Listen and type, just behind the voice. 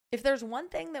If there's one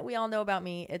thing that we all know about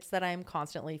me, it's that I'm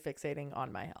constantly fixating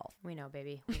on my health. We know,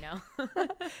 baby. We know.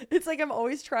 It's like I'm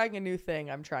always trying a new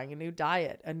thing. I'm trying a new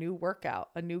diet, a new workout,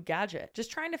 a new gadget, just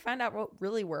trying to find out what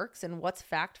really works and what's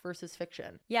fact versus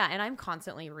fiction. Yeah, and I'm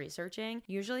constantly researching,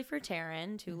 usually for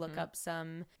Taryn, to look up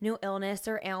some new illness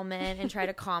or ailment and try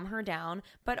to calm her down.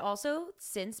 But also,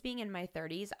 since being in my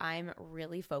 30s, I'm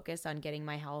really focused on getting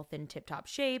my health in tip-top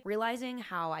shape, realizing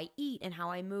how I eat and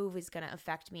how I move is going to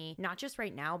affect me, not just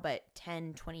right now, but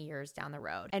 10, 20 years down the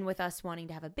road. And with us wanting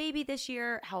to have a baby this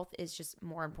year, health is just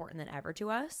more important than ever to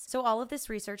us. So all of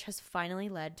this research has finally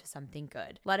led to something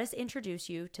good. Let us introduce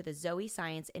you to the Zoe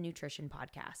Science and Nutrition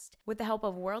podcast. With the help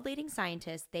of world-leading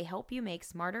scientists, they help you make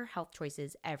smarter health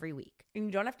choices every week. And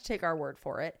you don't have to take our word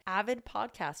for it. Avid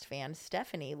podcast fan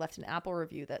Stephanie left an Apple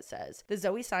review that says, the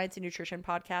Zoe Science and Nutrition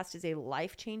podcast is a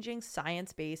life-changing,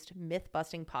 science-based,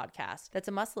 myth-busting podcast that's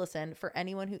a must-listen for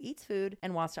anyone who eats food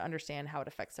and wants to understand how it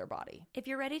affects their body. If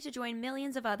you're ready to join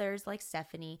millions of others like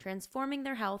Stephanie, transforming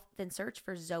their health, then search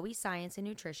for Zoe Science and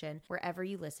Nutrition wherever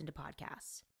you listen to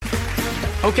podcasts.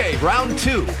 Okay, round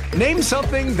two. Name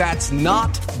something that's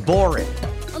not boring.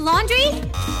 A laundry?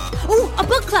 Ooh, a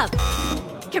book club.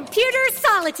 Computer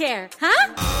solitaire,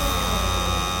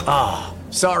 huh?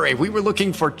 Sorry, we were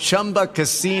looking for Chumba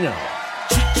Casino.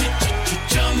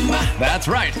 That's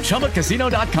right.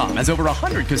 ChumbaCasino.com has over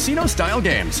 100 casino-style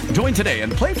games. Join today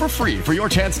and play for free for your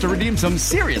chance to redeem some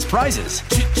serious prizes.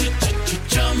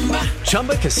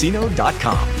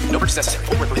 ChumbaCasino.com. No purchase necessary.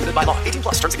 Void where prohibited by law. 18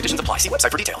 plus. Terms and conditions apply. See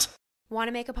website for details. Want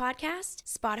to make a podcast?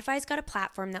 Spotify's got a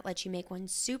platform that lets you make one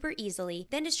super easily,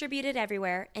 then distribute it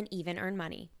everywhere and even earn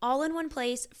money. All in one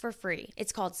place for free.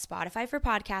 It's called Spotify for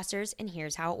Podcasters, and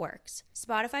here's how it works.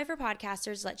 Spotify for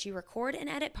Podcasters lets you record and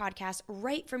edit podcasts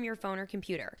right from your phone or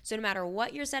computer. So no matter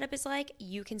what your setup is like,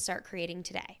 you can start creating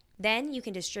today. Then you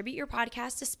can distribute your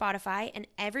podcast to Spotify and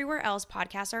everywhere else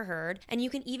podcasts are heard, and you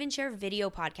can even share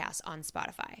video podcasts on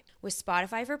Spotify. With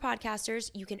Spotify for Podcasters,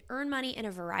 you can earn money in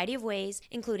a variety of ways,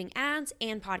 including ads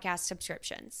and podcast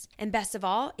subscriptions. And best of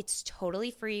all, it's totally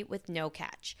free with no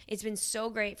catch. It's been so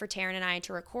great for Taryn and I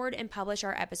to record and publish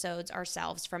our episodes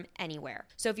ourselves from anywhere.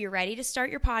 So if you're ready to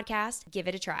start your podcast, give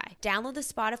it a try. Download the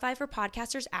Spotify for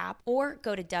Podcasters app or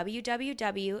go to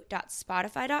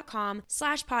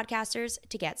www.spotify.com/podcasters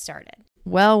to get started.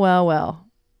 Well.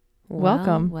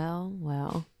 Welcome.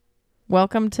 Well.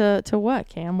 Welcome to what,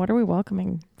 Cam? What are we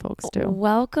welcoming folks to?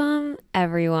 Welcome,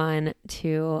 everyone,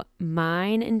 to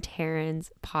mine and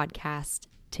Taryn's podcast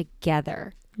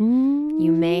together.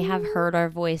 You may have heard our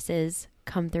voices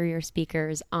come through your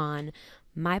speakers on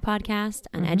my podcast,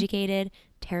 Uneducated,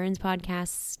 Taryn's podcast,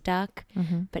 Stuck.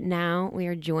 But now we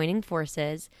are joining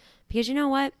forces because you know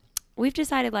what? We've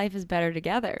decided life is better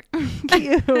together.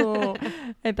 Cute. I thought you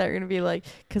were going to be like,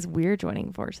 because we're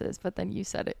joining forces, but then you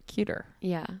said it cuter.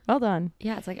 Yeah. Well done.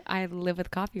 Yeah, it's like I live with a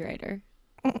copywriter.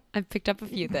 I've picked up a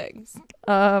few things.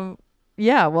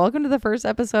 Yeah, welcome to the first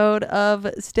episode of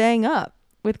Staying Up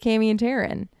with Cami and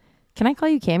Taryn. Can I call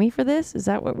you Cami for this? Is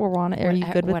that what we're on? Are you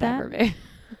good with whatever, that? Babe.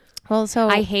 Well, so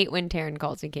I hate when Taryn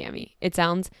calls me Cami. It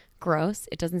sounds gross.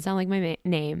 It doesn't sound like my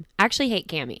name. I actually hate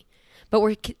Cami. But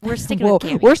we're sticking with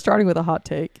Cami. We're starting with a hot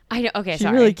take. I know. Okay, She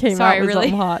sorry. really came out with really.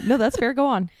 something hot. No, that's fair. Go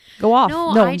on. Go off.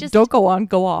 No, Don't go on.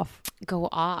 Go off. Go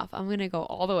off. I'm going to go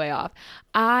all the way off.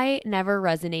 I never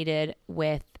resonated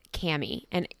with Cami.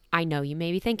 And I know you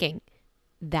may be thinking,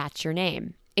 that's your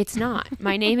name. It's not.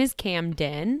 My name is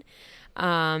Camden.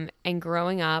 And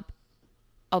growing up,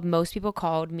 most people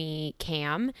called me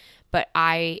Cam, but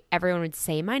everyone would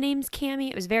say my name's Cami.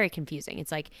 It was very confusing.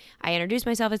 It's like I introduced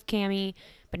myself as Cami,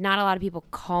 but not a lot of people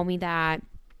call me that.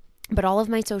 But all of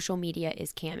my social media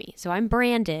is Cami. So I'm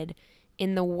branded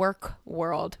in the work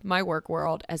world, my work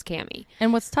world, as Cami.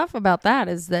 And what's tough about that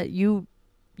is that you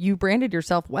branded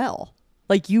yourself well.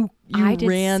 Like you I did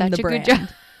ran such the a brand. good job.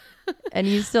 And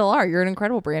you still are. You're an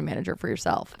incredible brand manager for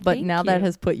yourself. But Thank now that you.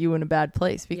 has put you in a bad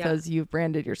place because you've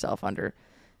branded yourself under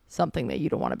something that you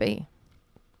don't want to be.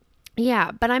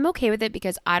 Yeah, but I'm okay with it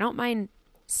because I don't mind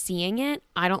seeing it.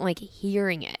 I don't like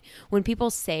hearing it. When people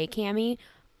say Cami,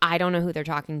 I don't know who they're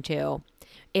talking to.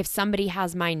 If somebody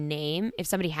has my name, if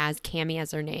somebody has Cami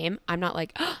as their name, I'm not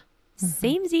like, oh,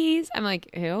 samesies. I'm like,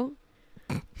 who?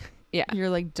 Yeah. You're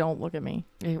like, don't look at me.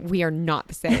 We are not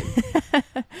the same.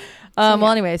 Well,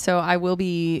 anyway, so I will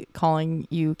be calling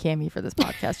you Cami for this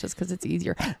podcast just because it's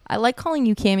easier. I like calling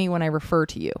you Cami when I refer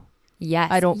to you.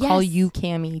 Yes. I don't call you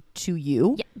Cami to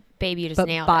you. Yeah, baby, you just but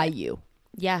nailed by it. you.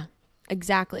 Yeah,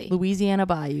 exactly. Louisiana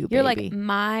Bayou, You're baby. like,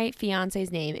 my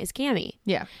fiance's name is Cami.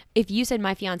 Yeah. If you said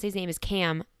my fiance's name is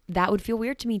Cam, that would feel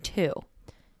weird to me too.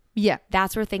 Yeah.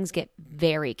 That's where things get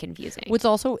very confusing. What's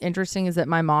also interesting is that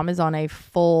my mom is on a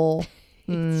full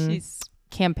She's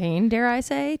campaign, dare I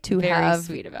say, to very have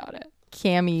sweet about it.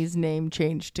 Cammie's name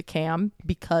changed to Cam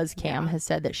because Cam has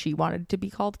said that she wanted to be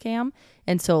called Cam.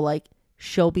 And so like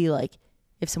she'll be like,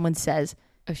 if someone says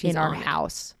She's in our on it.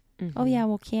 house, oh yeah,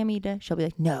 well Cammie, she'll be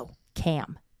like, no,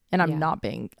 Cam. And I'm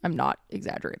not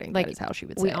exaggerating. Like, that is how she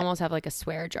would say We it. almost have like a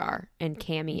swear jar, and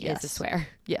Cammie is a Yes. swear.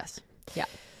 Yes. Yeah.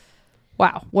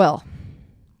 Wow. Well,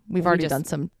 we've already just- done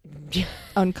some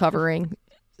uncovering,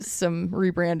 some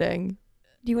rebranding.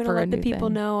 Do you want to for a let the new people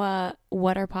thing. know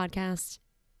what our podcast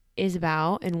is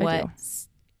about and I what?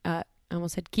 do. I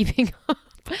almost said keeping up.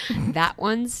 That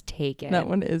one's taken. That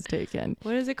one is taken.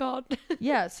 What is it called?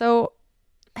 Yeah. So,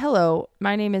 hello,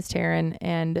 my name is Taryn,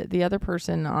 and the other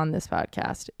person on this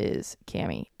podcast is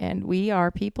Cammie, and we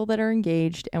are people that are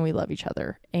engaged and we love each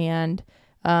other. And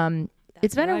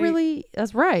it's been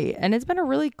that's right, and it's been a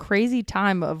really crazy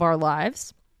time of our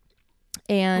lives.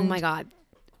 And Oh my God.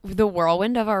 The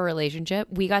whirlwind of our relationship.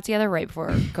 We got together right before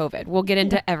COVID. We'll get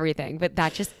into everything, but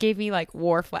that just gave me like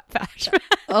war flashbacks.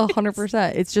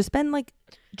 100%. It's just been like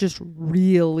just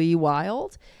really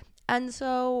wild. And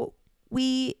so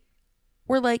we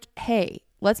were like, hey,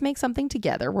 let's make something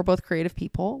together. We're both creative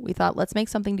people. We thought, let's make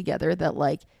something together that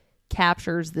like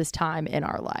captures this time in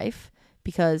our life,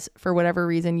 because for whatever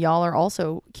reason, y'all are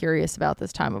also curious about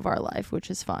this time of our life, which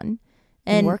is fun.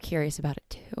 And we're curious about it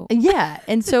too. Yeah.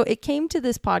 And so it came to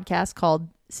this podcast called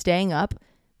Staying Up.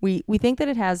 We think that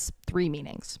it has 3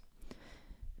 meanings.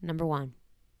 Number 1.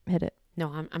 Hit it.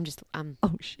 No, I'm just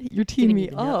Oh shit, you're teeing giving me you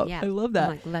the note. up. Yeah. I love that. I'm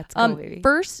like, let's go, baby.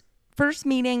 First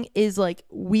meaning is like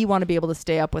we want to be able to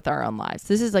stay up with our own lives.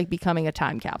 This is like becoming a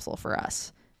time capsule for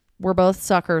us. We're both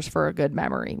suckers for a good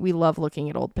memory. We love looking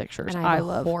at old pictures. And I have a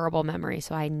love horrible memory,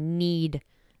 so I need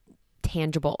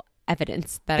tangible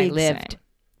evidence that Big I lived. same.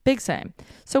 Big same.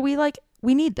 So we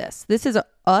need this. This is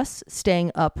us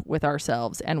staying up with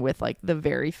ourselves, and with like the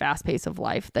very fast pace of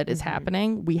life that is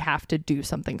happening. We have to do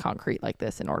something concrete like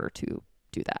this in order to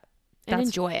do that. And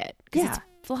enjoy it. Because Yeah. it's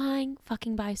flying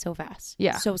fucking by so fast.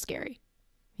 Yeah. So scary.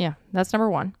 Yeah, that's number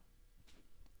 1.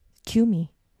 Cue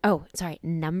me. Oh, sorry.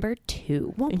 Number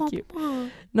 2. Thank you.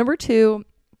 Number 2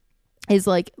 is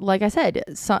like I said,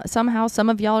 somehow some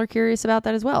of y'all are curious about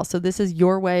that as well. So this is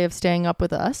your way of staying up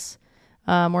with us.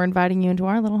 We're inviting you into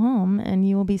our little home, and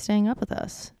you will be staying up with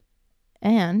us.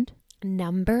 And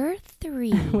Number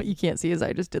 3. what you can't see is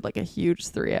I just did like a huge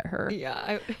 3 at her.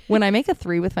 Yeah. When I make a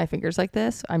 3 with my fingers like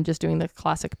this, I'm just doing the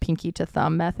classic pinky to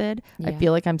thumb method. I Yeah.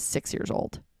 feel like I'm 6 years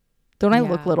old. Don't I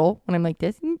look Yeah. little when I'm like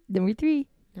this? Number 3.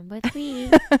 Number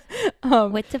 3.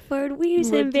 What's the word we're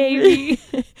using, What- baby?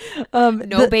 No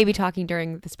the- baby talking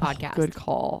during this podcast. Good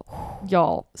call.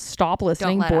 Y'all, stop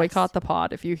listening. let Boycott us. the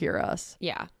pod if you hear us.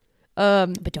 Yeah.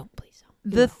 But Don't, please.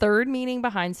 the third meaning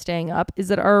behind staying up is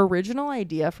that our original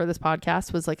idea for this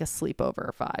podcast was like a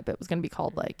sleepover vibe. It was going to be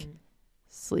called like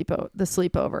the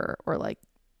sleepover or like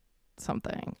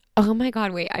something. Oh my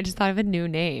God, wait. I just thought of a new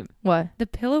name. What? The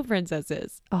Pillow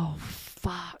Princesses. Oh,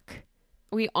 fuck.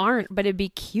 We aren't, but it'd be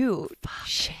cute.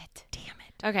 Shit. Damn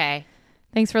it. Okay.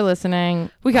 Thanks for listening.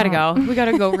 We gotta go. We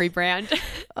gotta go rebrand.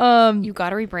 Um, You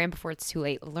gotta rebrand before it's too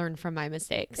late. Learn from my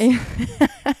mistakes.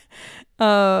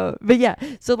 but yeah,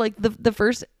 so like the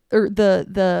first or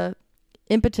the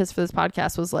impetus for this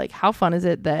podcast was like, how fun is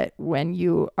it that when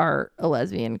you are a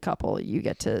lesbian couple, you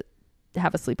get to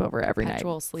have a sleepover every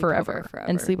Perpetual night sleepover forever. forever.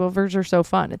 And sleepovers are so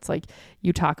fun. It's like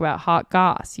you talk about hot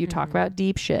goss, you talk about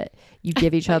deep shit, you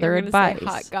give each other advice.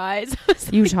 Hot guys.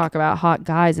 You talk about hot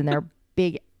guys and their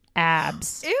big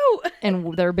abs Ew.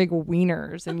 and their big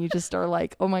wieners, and you just are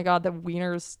like, oh my god, the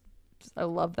wieners. I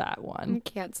love that I'm one.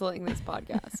 canceling this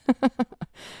podcast.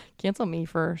 Cancel me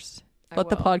first. I Let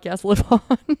the will. podcast live on.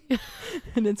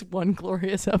 And it's one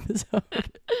glorious episode.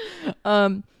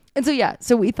 And so yeah,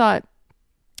 so we thought,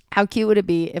 how cute would it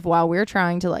be if while we're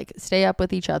trying to like stay up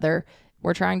with each other,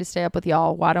 we're trying to stay up with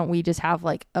y'all, why don't we just have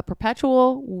like a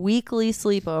perpetual weekly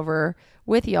sleepover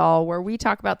with y'all where we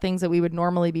talk about things that we would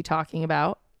normally be talking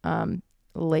about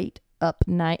late up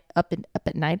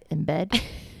at night in bed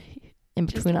in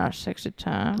between our sexy Oh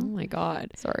time. my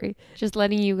God. Sorry. Just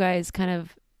letting you guys kind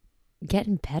of get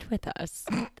in bed with us.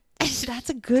 That's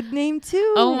a good name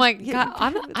too. Oh my Yeah,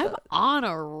 God. I'm on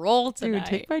a roll tonight. dude,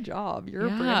 take my job. You're a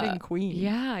branding queen.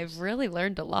 Yeah, I've really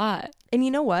learned a lot. And you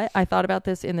know what? I thought about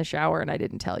this in the shower and I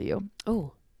didn't tell you.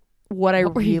 Oh, What I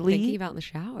what were you thinking really about in the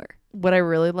shower? what I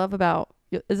really love about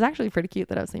it's actually pretty cute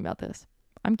that I was thinking about this.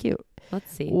 I'm cute.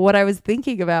 Let's see. What I was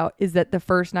thinking about is that the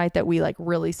first night that we like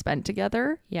really spent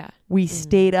together, Yeah. we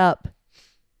stayed up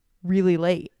really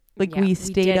late. Like Yeah, we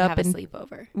stayed did up have a and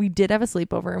sleepover. we did have a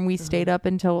sleepover and we stayed up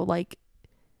until like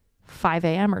 5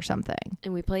 a.m. or something.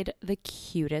 And we played the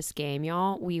cutest game,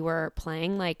 y'all. We were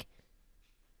playing like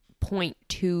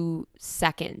 0.2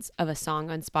 seconds of a song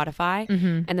on Spotify,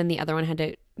 and then the other one had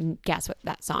to guess what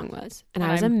that song was. And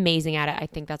I was amazing at it. I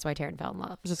think that's why Taryn fell in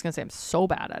love. I was just gonna say I'm so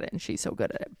bad at it and she's so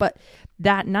good at it. But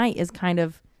that night is kind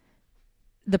of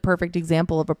the perfect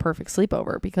example of a perfect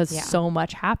sleepover because so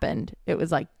much happened. It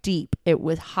was like deep. It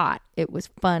was hot. It was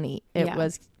funny. It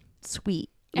was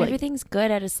sweet. Everything's good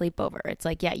at a sleepover. It's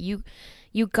like, you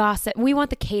gossip. We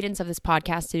want the cadence of this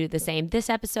podcast to do the same.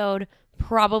 This episode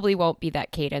probably won't be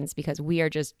that cadence because we are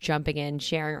just jumping in,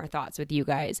 sharing our thoughts with you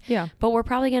guys. Yeah. But we're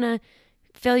probably going to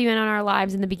fill you in on our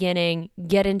lives in the beginning,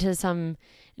 get into some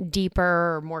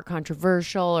deeper or more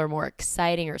controversial or more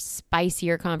exciting or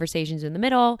spicier conversations in the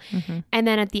middle. And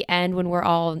then at the end when we're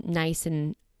all nice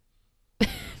and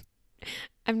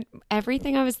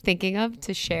everything I was thinking of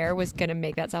to share was going to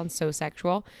make that sound so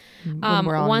sexual. When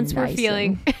we're all once nice we're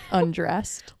feeling and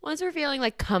undressed. Once we're feeling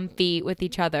like comfy with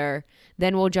each other,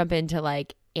 then we'll jump into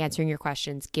like answering your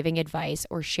questions, giving advice,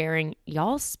 or sharing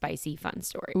y'all's spicy fun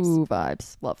stories. Ooh,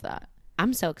 vibes. Love that.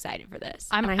 I'm so excited for this.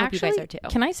 I hope you guys are too.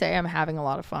 Can I say I'm having a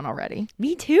lot of fun already?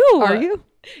 Me too. Are you?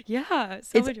 Yeah.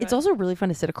 It's also really fun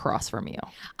to sit across from you.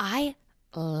 I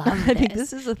love this. I think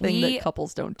this is a thing that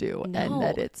couples don't do. No. And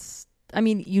that it's, I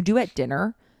mean, you do at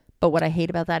dinner, but what I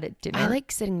hate about that at dinner. I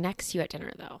like sitting next to you at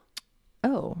dinner though.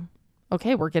 Oh,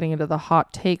 okay. We're getting into the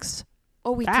hot takes.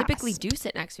 Oh, we fast. typically do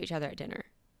sit next to each other at dinner.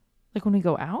 Like when we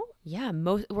go out? Yeah.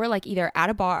 We're like either at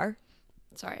a bar.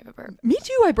 Sorry, I have a burp. Me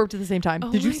too. I burped at the same time.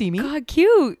 Did you see me? God,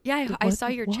 cute. Yeah, I What- saw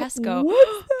your what chest go.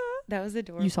 was that? That was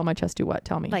adorable. You saw my chest do what?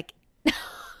 Tell me. like,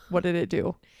 what did it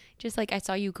do? just like I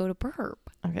saw you go to burp.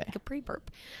 Okay. Like a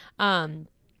pre-burp. Taryn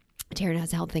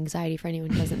has health anxiety for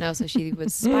anyone who doesn't know, so she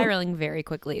was spiraling very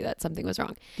quickly that something was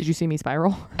wrong. Did you see me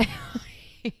spiral?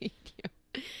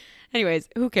 Anyways,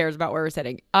 who cares about where we're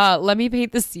sitting? Let me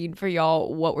paint the scene for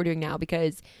y'all what we're doing now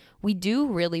because we do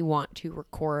really want to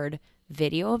record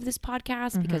video of this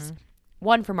podcast because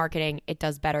one, for marketing, it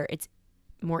does better. It's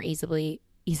more easily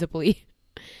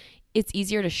it's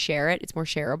easier to share it. It's more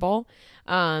shareable.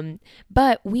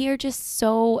 But we are just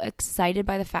so excited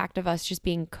by the fact of us just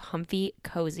being comfy,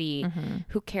 cozy.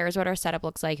 Who cares what our setup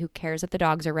looks like? Who cares if the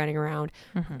dogs are running around?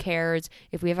 Who cares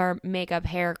if we have our makeup,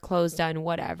 hair, clothes done,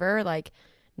 whatever? Like,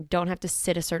 don't have to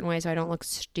sit a certain way so I don't look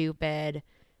stupid.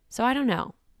 So I don't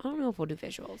know. I don't know if we'll do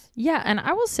visuals. Yeah. And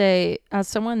I will say, as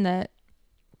someone that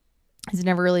is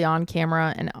never really on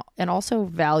camera and also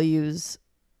values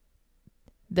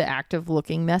the act of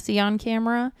looking messy on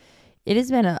camera, it has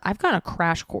been I've gotten a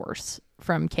crash course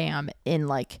from Cam in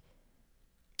like,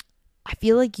 I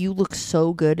feel like you look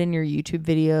so good in your YouTube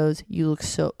videos. You look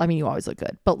so, I mean, you always look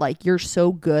good, but like you're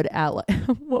so good at like,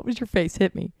 what was your face?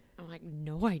 Hit me. I'm like,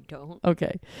 no, I don't.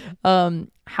 Okay.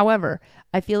 However,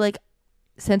 I feel like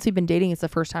since we've been dating, it's the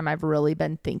first time I've really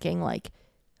been thinking like,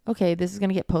 okay, this is going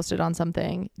to get posted on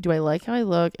something. Do I like how I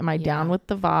look? Am I down with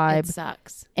the vibe? It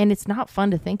sucks. And it's not fun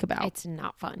to think about. It's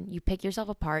not fun. You pick yourself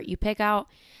apart. You pick out,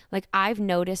 like, I've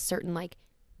noticed certain like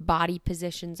body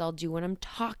positions I'll do when I'm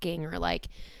talking, or like,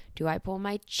 do I pull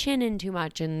my chin in too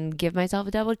much and give myself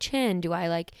a double chin? Do I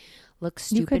like look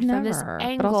stupid from this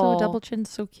angle? But also a double chin's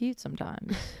so cute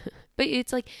sometimes. But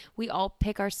it's like we all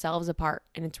pick ourselves apart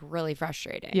and it's really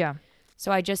frustrating. Yeah.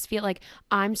 So I just feel like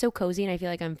I'm so cozy and I feel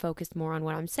like I'm focused more on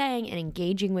what I'm saying and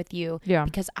engaging with you. Yeah.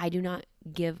 Because I do not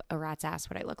give a rat's ass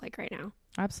what I look like right now.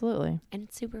 Absolutely. And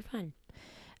it's super fun.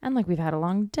 And like we've had a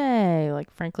long day. Like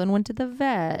Franklin went to the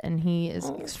vet and he is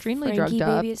extremely Frankie drugged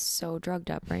up. baby is so drugged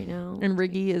up right now. And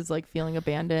Riggy is like feeling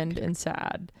abandoned and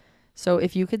sad. So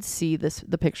if you could see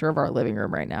the picture of our living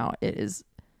room right now, it is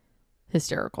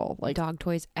hysterical. Like dog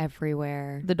toys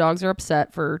everywhere. The dogs are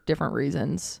upset for different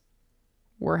reasons.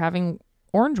 We're having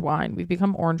orange wine. We've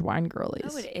become orange wine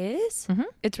girlies. Oh, it is? Mm-hmm.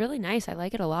 It's really nice. I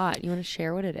like it a lot. You want to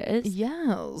share what it is?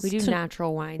 Yes. We do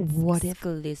natural wines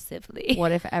exclusively.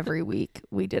 What if every week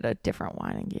we did a different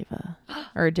wine and gave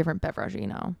or a different beverage, you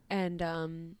know?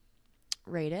 And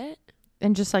rate it.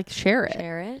 And just like share it.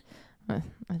 Share it. Oh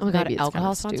my God,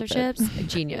 alcohol sponsorships.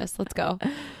 Genius. Let's go.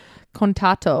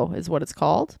 Contato is what it's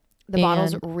called. The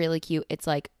bottle's really cute. It's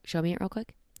like, show me it real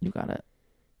quick. You got it.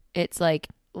 It's like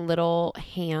little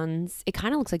hands. It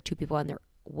kind of looks like two people on their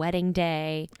wedding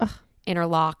day. Ugh.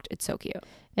 Interlocked. It's so cute.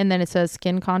 And then it says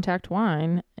skin contact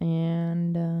wine.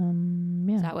 And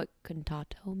yeah. Is that what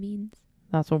Contato means?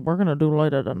 That's what we're going to do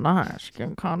later tonight.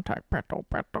 Skin contact. Peto.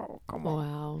 Come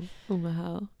Wow. on.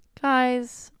 Wow.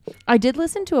 Guys, I did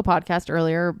listen to a podcast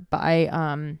earlier by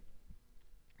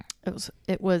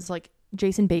it was like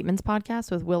Jason Bateman's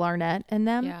podcast with Will Arnett and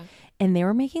them. Yeah. And they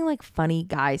were making like funny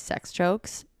guy sex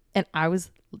jokes. And I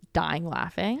was dying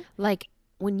laughing. Like,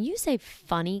 when you say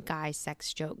funny guy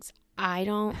sex jokes, I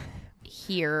don't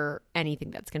hear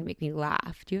anything that's going to make me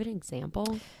laugh. Do you have an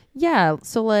example? Yeah.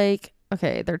 So like,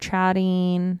 okay, they're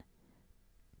chatting.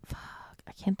 Fuck,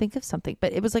 I can't think of something.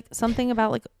 But it was like something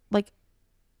about like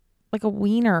a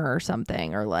wiener or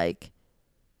something. Or like,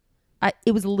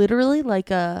 it was literally like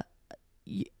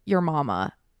your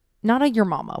mama. Not a your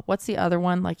mama. What's the other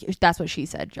one? Like, that's what she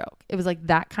said joke. It was like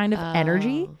that kind of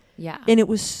energy. Yeah. And it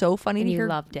was so funny And to you hear.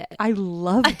 loved it. I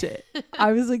loved it.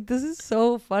 I was like, this is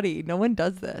so funny. No one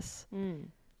does this.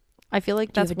 I feel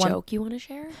like Do you that's have a one joke you want to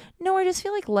share? No, I just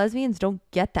feel like lesbians don't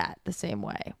get that the same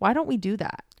way. Why don't we do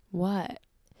that? What?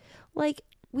 Like,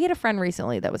 we had a friend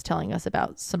recently that was telling us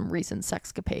about some recent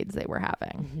sexcapades they were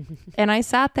having. And I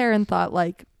sat there and thought,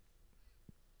 like,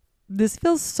 this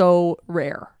feels so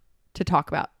rare to talk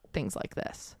about things like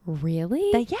this.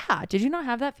 Really? Yeah. Did you not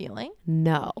have that feeling?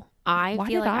 No. I Why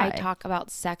feel did like I I? talk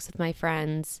about sex with my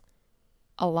friends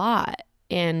a lot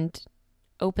and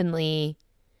openly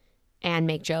and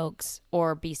make jokes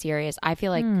or be serious. I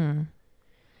feel like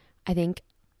I think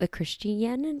the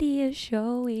Christianity is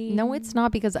showing. No, it's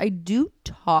not, because I do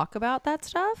talk about that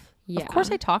stuff. Yeah. Of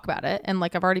course I talk about it. And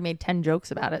like, I've already made 10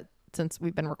 jokes about it since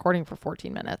we've been recording for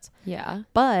 14 minutes. Yeah.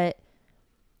 But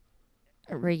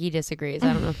Reiki disagrees.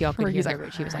 I don't know if y'all could hear Reiki's her, like,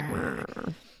 but she was like,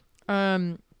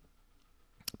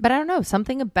 but I don't know,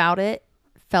 something about it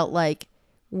felt like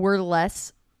we're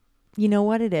less, you know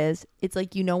what it is? It's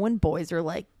like, you know, when boys are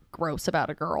like gross about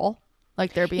a girl,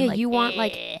 like they're being yeah, like, you want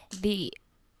like the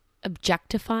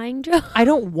objectifying joke. I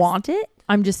don't want it.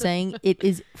 I'm just saying it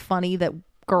is funny that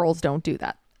girls don't do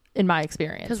that, in my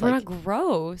experience. Because Like, we're not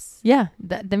gross. yeah,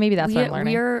 then maybe that's what I'm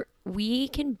learning. We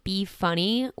can be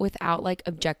funny without like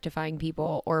objectifying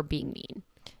people or being mean.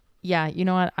 Yeah, you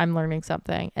know what? I'm learning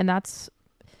something. And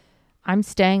I'm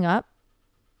staying up,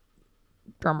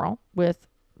 drumroll, with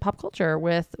pop culture,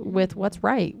 with what's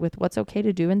right, with what's okay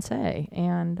to do and say.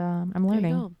 And I'm There you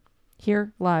learning go.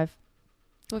 here live.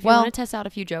 Well, if you Well- want to test out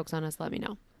a few jokes on us, let me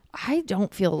know. I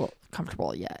don't feel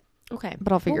comfortable yet, Okay.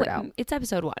 but I'll figure Well, it out. It's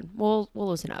episode 1. We'll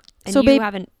loosen up. And So, you babe-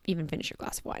 haven't even finished your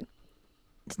glass of wine.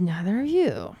 It's neither of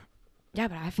you. Yeah,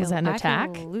 but I feel that an I feel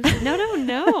attack? loose.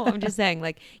 No. I'm just saying,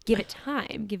 like, give it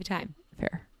time. Give it time.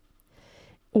 Fair.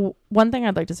 One thing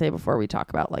I'd like to say before we talk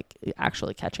about like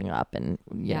actually catching up and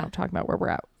you know talking about where we're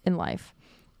at in life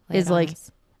Lay is it on like,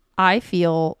 us. I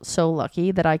feel so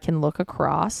lucky that I can look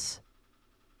across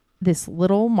this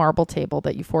little marble table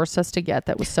that you forced us to get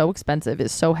that was so expensive,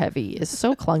 is so heavy, is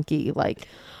so clunky, like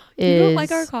You don't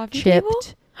like our coffee chipped.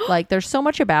 table? Like, there's so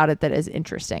much about it that is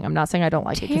interesting. I'm not saying I don't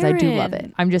like it, because I do love it.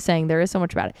 Taryn. I'm just saying there is so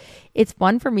much about it. It's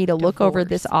fun for me to look over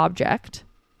this Divorce. object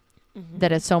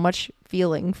that has so much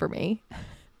feeling for me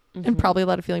and probably a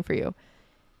lot of feeling for you,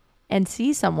 and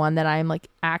see someone that I'm like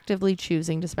actively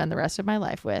choosing to spend the rest of my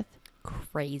life with,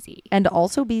 Crazy. and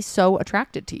also be so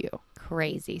attracted to you.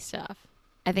 Crazy stuff.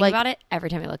 I think Like- about it every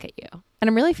time I look at you. And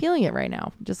I'm really feeling it right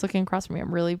now. Just looking across from you,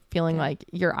 I'm really feeling like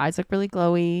your eyes look really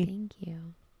glowy. Thank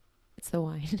you. It's the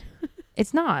wine.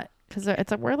 It's not, because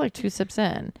it's like we're like 2 sips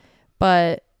in,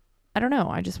 but I don't know.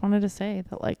 I just wanted to say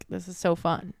that like this is so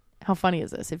fun. How funny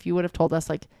is this? If you would have told us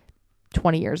like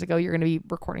 20 years ago you're going to be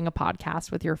recording a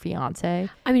podcast with your fiance.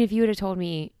 I mean, if you would have told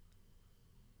me,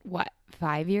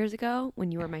 5 years ago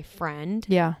when you were my friend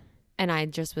Yeah. and I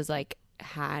just was like,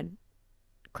 had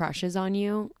crushes on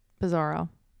you, Bizarro.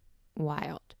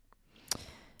 wild.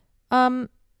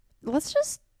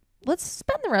 Let's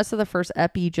spend the rest of the first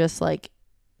epi just like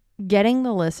getting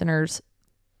the listeners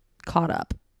caught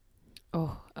up.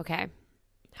 Oh, okay.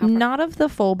 How far- Not of the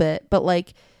full bit, but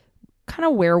like kind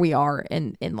of where we are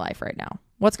in life right now.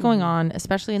 What's going on,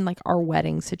 especially in like our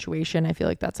wedding situation. I feel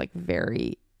like that's like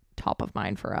very top of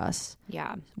mind for us.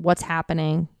 Yeah. What's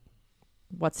happening?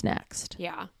 What's next?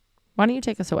 Yeah. Why don't you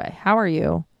take us away? How are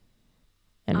you?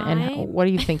 And I'm- what are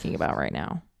you thinking about right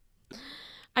now?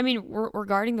 I mean,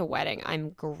 regarding the wedding,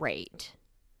 I'm great.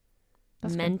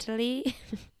 That's good. Mentally,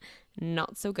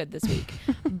 not so good this week.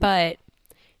 But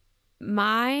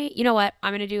you know what?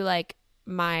 I'm going to do like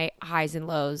my highs and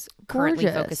lows currently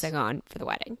Gorgeous. focusing on for the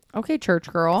wedding. Okay, church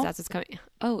 'Cause girl. that's what's coming.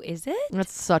 Oh, is it?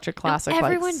 That's such a classic. No,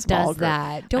 everyone like, small does group.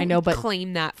 that. Don't I know, but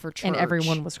claim that for church. and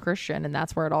everyone was Christian, and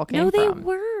that's where it all came No, they from.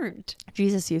 weren't.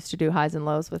 Jesus used to do highs and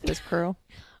lows with his crew.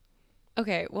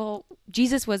 Okay, well,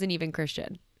 Jesus wasn't even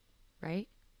Christian, right?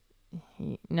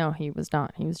 No, he was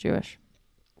not. He was Jewish.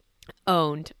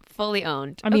 Owned, fully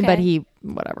owned. I mean, but he,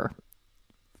 whatever.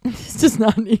 This does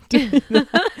not need to be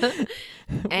that.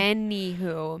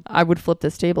 Anywho. I would flip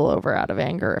this table over out of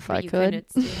anger if I You could. couldn't,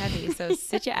 it's too heavy. So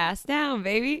sit your ass down,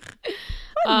 baby.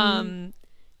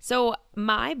 So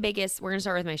my biggest, we're going to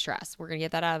start with my stress. We're going to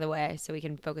get that out of the way so we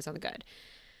can focus on the good.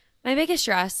 My biggest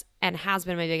stress, and has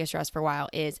been my biggest stress for a while,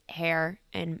 is hair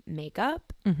and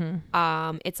makeup.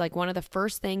 It's like one of the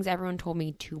first things everyone told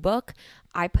me to book.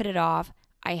 I put it off.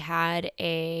 I had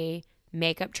a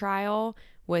makeup trial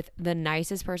with the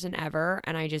nicest person ever,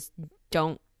 and I just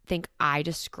don't think I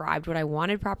described what I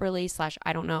wanted properly /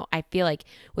 I don't know. I feel like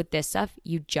with this stuff,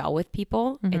 you gel with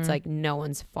people. It's like no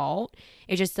one's fault.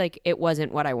 It's just like it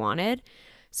wasn't what I wanted.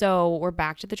 So we're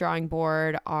back to the drawing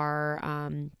board. Our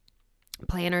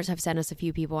planners have sent us a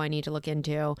few people I need to look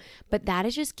into, but that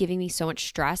is just giving me so much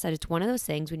stress that it's one of those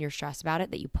things when you're stressed about it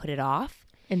that you put it off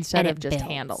Instead and of it just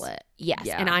builds. handle it. Yes.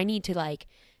 Yeah. And I need to like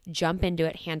jump into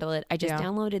it, handle it. I just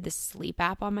downloaded the sleep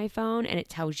app on my phone, and it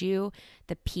tells you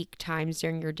the peak times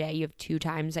during your day. You have 2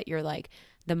 times that you're like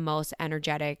the most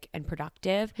energetic and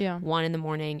productive. Yeah. One in the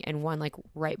morning and one like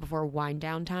right before wind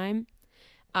down time.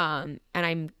 And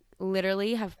I'm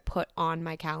literally have put on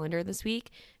my calendar this week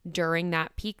during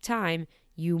that peak time,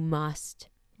 you must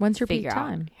When's your peak figure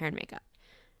time? out hair and makeup.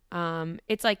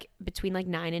 It's like between like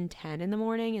 9 and 10 in the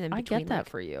morning, and then I between get that like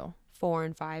for you. 4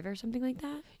 and 5 or something like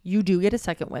that. You do get a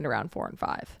second wind around 4 and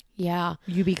 5. Yeah.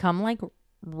 You become like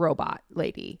robot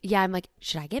lady. Yeah, I'm like,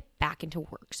 should I get back into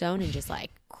work zone and just like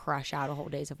crush out a whole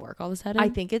days of work all of a sudden? I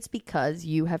think it's because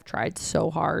you have tried so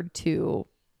hard to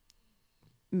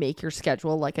make your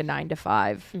schedule like a 9 to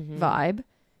 5 vibe,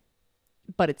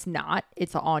 but it's not.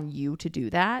 It's on you to do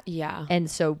that. Yeah.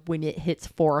 And so when it hits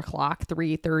 4 o'clock,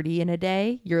 3:30 in a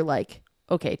day, you're like,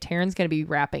 okay, Taryn's going to be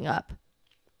wrapping up.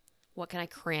 What can I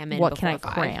cram in? What can I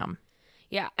before 5? cram?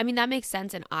 Yeah, I mean that makes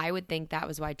sense, and I would think that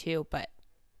was why too. But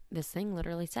this thing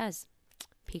literally says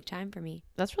peak time for me.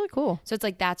 That's really cool. So it's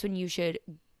like that's when you should.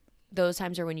 Those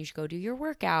times are when you should go do your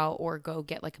workout or go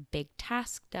get like a big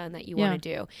task done that you want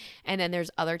to do. And then there's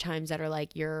other times that are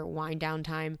like your wind down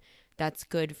time. That's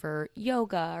good for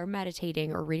yoga or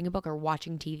meditating or reading a book or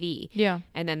watching TV. Yeah.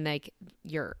 And then like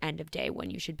your end of day when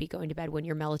you should be going to bed, when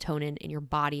your melatonin in your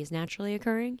body is naturally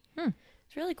occurring.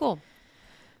 It's really cool.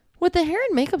 With the hair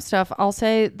and makeup stuff, I'll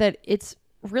say that it's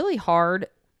really hard.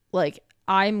 Like,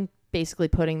 I'm basically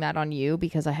putting that on you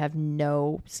because I have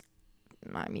no,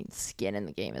 skin in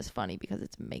the game is funny because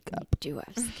it's makeup. Do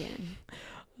have skin.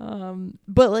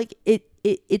 But like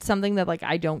it's something that like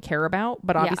I don't care about,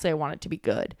 but obviously I want it to be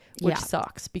good, which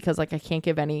sucks because like I can't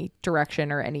give any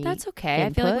direction or any. That's okay.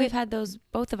 input. I feel like we've had those.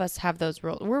 Both of us have those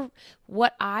rules.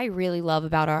 What I really love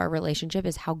about our relationship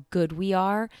is how good we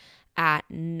are at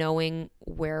knowing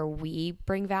where we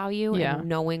bring value and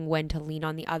knowing when to lean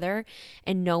on the other,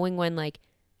 and knowing when like,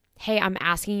 hey, I'm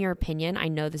asking your opinion. I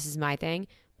know this is my thing,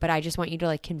 but I just want you to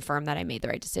like confirm that I made the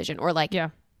right decision, or like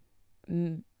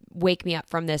wake me up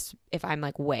from this if I'm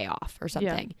like way off or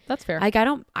something. Yeah, that's fair. Like I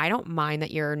don't mind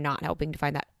that you're not helping to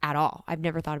find that at all. I've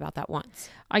never thought about that once.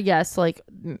 I guess like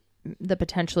the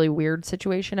potentially weird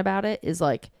situation about it is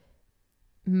like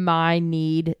my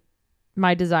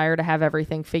desire to have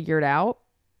everything figured out.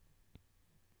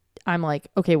 I'm like,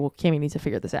 okay, well, Cammie needs to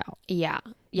figure this out. Yeah.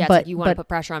 Yeah. But- It's like you want to but put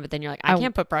pressure on, but then you're like, I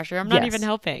can't put pressure. I'm not Yes. even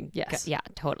helping. Yes. Yeah,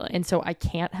 totally. And so I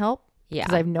can't help Yeah.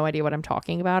 because I have no idea what I'm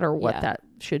talking about or what that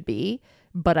should be,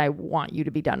 but I want you to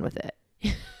be done with it.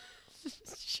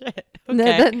 Shit.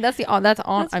 That's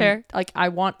fair. Like, I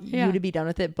want Yeah. you to be done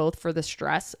with it, both for the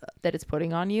stress that it's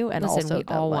putting on you and Listen, also we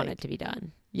that, all want like, it to be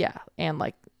done. Yeah. And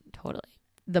like Totally.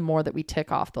 the more that we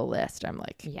tick off the list, I'm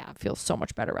like, Yeah. I feel so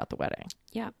much better about the wedding.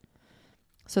 Yeah.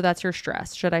 So that's your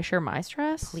stress. Should I share my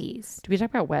stress? Please. Do we talk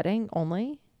about wedding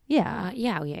only? Yeah.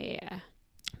 Yeah.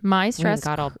 My We stress.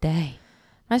 got all day.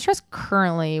 My stress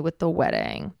currently with the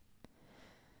wedding.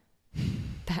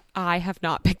 That I have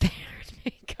not picked the hair and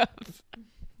makeup.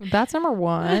 That's number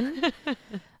one.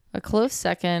 A close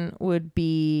second would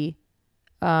be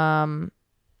Oh.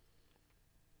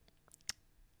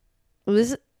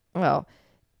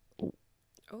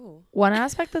 one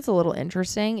aspect that's a little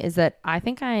interesting is that I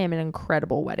think I am an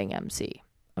incredible wedding MC.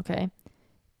 Okay.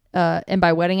 And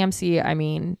by wedding MC, I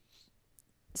mean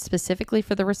specifically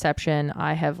for the reception,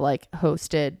 I have like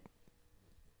hosted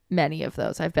many of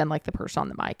those. I've been like the person on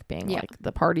the mic being like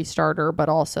the party starter, but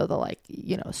also the like,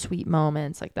 sweet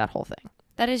moments, like that whole thing.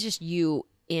 That is just you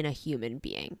in a human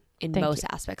being in Thank most you.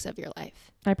 aspects of your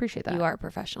life. I appreciate that. You are a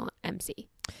professional MC.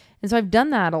 And so I've done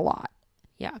that a lot.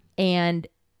 Yeah. And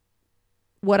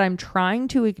what I'm trying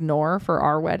to ignore for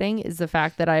our wedding is the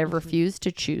fact that I have refused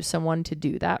to choose someone to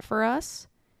do that for us.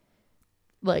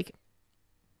 Like,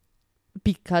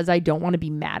 because I don't want to be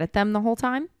mad at them the whole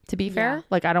time, to be fair. Yeah.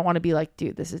 Like, I don't want to be like,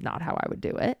 dude, this is not how I would do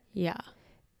it. Yeah.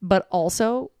 But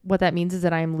also what that means is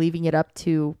that I am leaving it up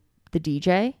to the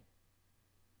DJ.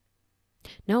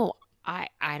 No, I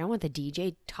don't want the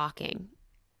DJ talking.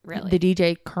 Really. The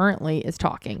DJ currently is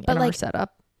talking But in our like,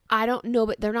 setup. I don't know,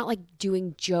 but they're not like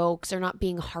doing jokes. They're not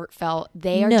being heartfelt.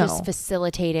 They are No. just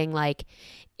facilitating like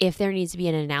if there needs to be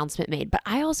an announcement made. But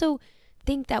I also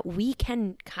think that we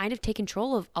can kind of take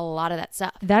control of a lot of that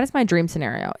stuff. That is my dream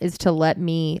scenario, is to let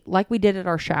me, like we did at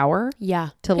our shower, Yeah.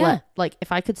 let, like,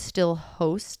 if I could still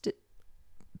host.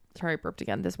 Sorry, I burped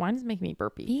again. This wine is making me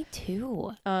burpy. Me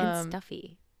too. And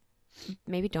stuffy.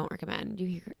 Maybe don't recommend.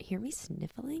 You hear me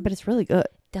sniffling? But it's really good.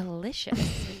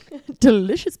 Delicious.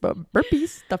 Delicious, but burpy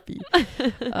stuffy.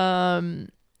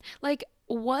 Like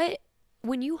what,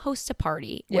 when you host a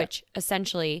party, Yeah. which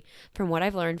essentially from what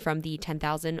I've learned from the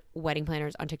 10,000 wedding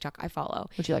planners on TikTok I follow.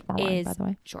 Would you like more wine, by the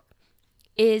way? Sure.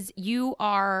 Is you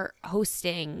are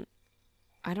hosting,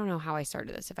 I don't know how I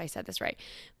started this, if I said this right.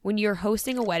 When you're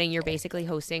hosting a wedding, you're basically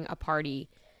hosting a party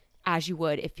as you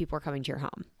would if people are coming to your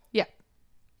home. Yeah.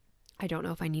 I don't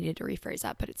know if I needed to rephrase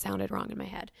that, but it sounded wrong in my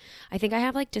head. I think I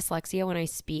have like dyslexia when I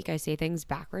speak. I say things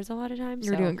backwards a lot of times.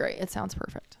 You're so- doing great. It sounds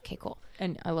perfect. Okay, cool.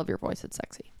 And I love your voice. It's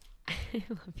sexy. I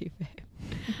love you, babe.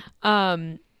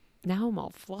 Now I'm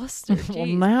all flustered. Well,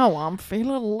 Jeez. now I'm feeling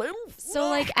a little. So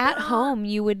like at home,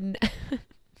 you would.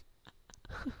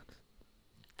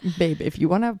 Babe, if you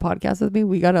want to have a podcast with me,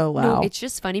 we got to allow. No, it's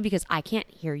just funny because I can't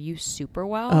hear you super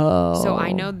well. Oh. So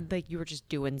I know like you were just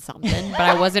doing something, but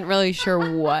I wasn't really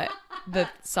sure what the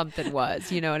something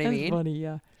was. You know what I mean? funny,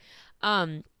 yeah.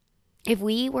 If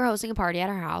we were hosting a party at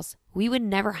our house, we would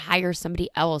never hire somebody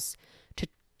else to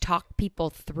talk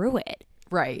people through it.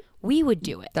 Right. We would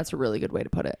do it. That's a really good way to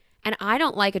put it. And I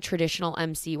don't like a traditional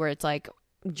MC where it's like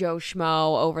Joe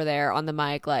Schmo over there on the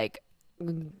mic, like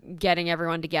getting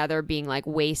everyone together, being like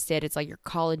wasted. It's like your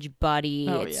college buddy.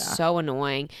 Oh, It's yeah. so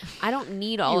annoying. I don't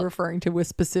need all You're referring to a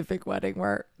specific wedding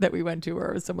that we went to where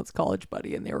it was someone's college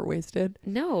buddy and they were wasted.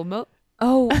 No.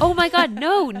 Oh my God.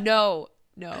 No.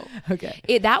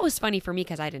 Okay. That was funny for me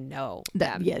because I didn't know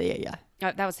them. Yeah.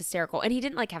 That was hysterical. And he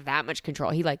didn't like have that much control.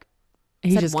 He like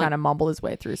He said just one- kind of mumbled his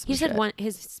way through some he said shit.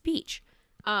 his speech.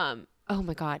 Oh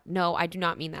my God. No, I do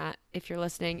not mean that. If you're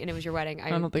listening and it was your wedding, I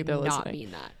don't think they're do not listening.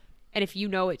 mean that. And if you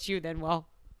know it's you, then well,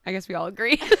 I guess we all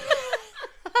agree.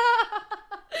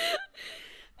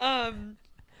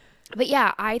 But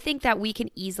yeah, I think that we can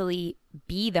easily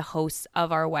be the hosts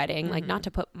of our wedding. Like, not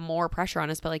to put more pressure on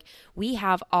us, but like we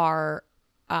have our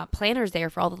planners there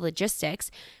for all the logistics.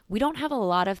 We don't have a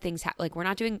lot of things. Like, we're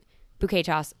not doing bouquet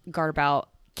toss, garter belt,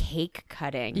 cake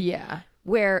cutting. Yeah.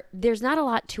 Where there's not a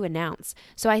lot to announce.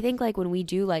 So I think like when we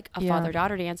do like a Yeah.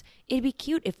 father-daughter dance, it'd be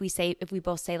cute if we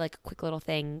both say like quick little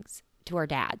things to our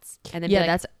dads. And then Yeah, be like,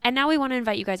 that's- and now we want to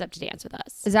invite you guys up to dance with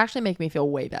us. It's actually making me feel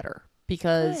way better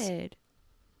because, Good.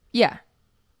 yeah.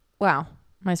 Wow.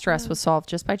 My stress was solved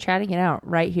just by chatting it out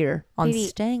right here on Baby,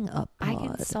 Staying Up I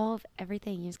Pod. can solve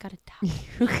everything. You just got to talk.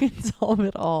 You can solve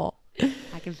it all.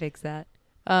 I can fix that.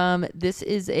 This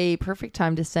is a perfect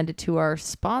time to send it to our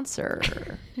sponsor.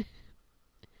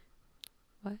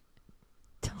 What?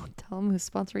 Tell them who's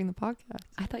sponsoring the podcast.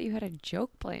 I thought you had a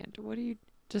joke planned. What are you?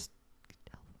 Just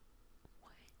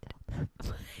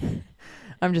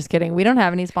I'm just kidding. We don't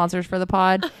have any sponsors for the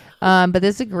pod. But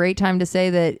this is a great time to say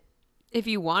that If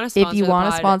you want to sponsor if you want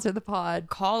to pod, sponsor the pod,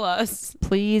 call us.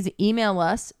 please email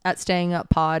us at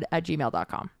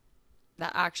stayinguppod@gmail.com.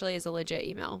 That actually is a legit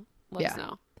email. Let us Yeah.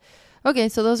 know. Okay,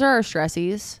 so those are our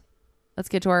stressies. Let's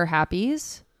get to our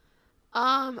happies.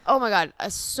 Oh my God.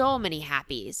 So many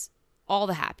happies. All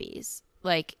the happies.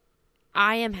 Like,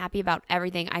 I am happy about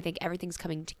everything. I think everything's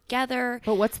coming together.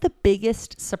 But what's the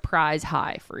biggest surprise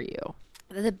high for you?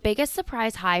 The biggest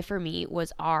surprise high for me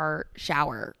was our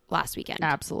shower last weekend.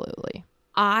 Absolutely.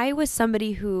 I was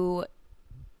somebody who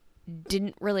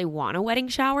didn't really want a wedding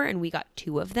shower, and we got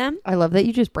 2 of them. I love that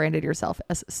you just branded yourself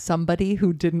as somebody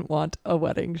who didn't want a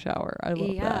wedding shower. I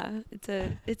love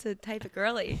that. It's a type of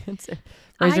girly. Raise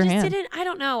your I hand. I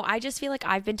don't know. I just feel like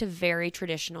I've been to very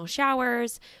traditional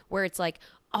showers where it's like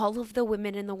all of the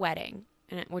women in the wedding,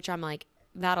 which I'm like,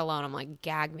 that alone, I'm like,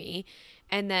 gag me.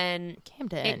 And then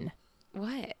Camden.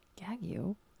 what? Gag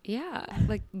you. Yeah,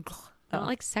 like not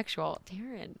like sexual.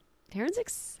 Taryn's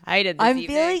excited. This I'm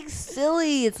evening. feeling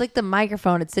silly. It's like the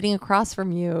microphone. It's sitting across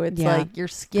from you. It's Yeah. like your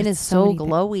skin It's is so so many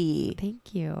glowy.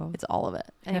 Thank you. It's all of it.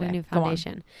 I got a Anyway, new go on.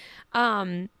 foundation.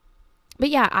 But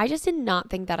yeah, I just did not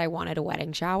think that I wanted a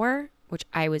wedding shower, which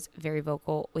I was very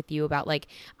vocal with you about. Like,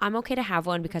 I'm okay to have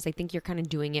one because I think you're kind of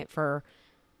doing it for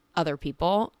other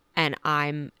people. And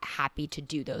I'm happy to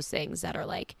do those things that are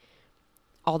like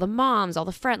all the moms, all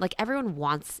the friends, like everyone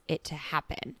wants it to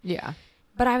happen. Yeah.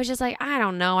 But I was just like, I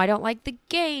don't know. I don't like the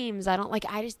games. I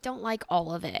just don't like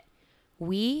all of it.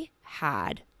 We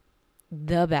had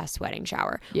the best wedding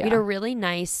shower. Yeah. We had a really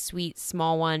nice, sweet,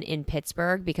 small one in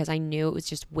Pittsburgh because I knew it was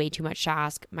just way too much to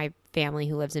ask my family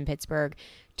who lives in Pittsburgh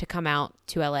to come out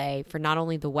to LA for not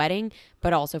only the wedding,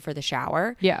 but also for the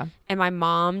shower. Yeah. And my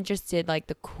mom just did like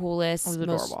the coolest, It was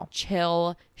most adorable.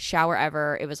 chill shower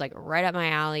ever. It was like right up my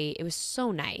alley. It was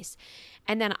so nice.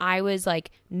 And then I was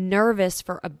like nervous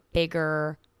for a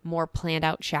bigger, more planned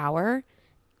out shower.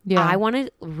 Yeah. I want to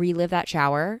relive that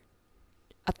shower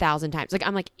 1,000 times. Like,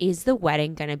 I'm like, is the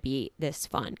wedding going to be this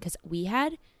fun? Because we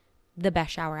had the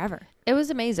best shower ever. It was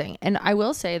amazing. And I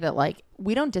will say that, like,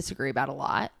 we don't disagree about a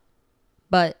lot,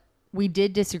 but we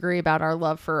did disagree about our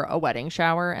love for a wedding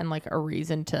shower and, like, a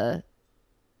reason to,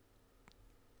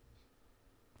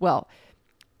 well,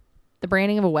 the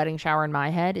branding of a wedding shower in my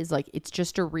head is like, it's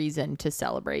just a reason to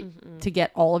celebrate, to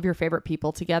get all of your favorite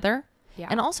people together. Yeah.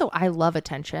 And also, I love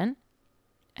attention.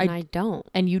 And I don't.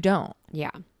 And you don't.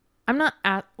 Yeah. I'm not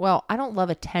at, well, I don't love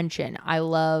attention. I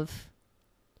love,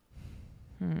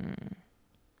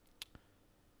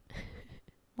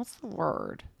 what's the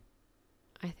word?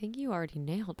 I think you already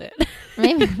nailed it.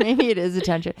 Maybe it is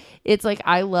attention. It's like,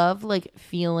 I love like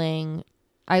feeling,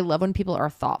 I love when people are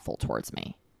thoughtful towards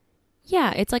me.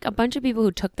 Yeah. It's like a bunch of people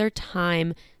who took their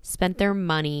time, spent their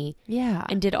money, Yeah.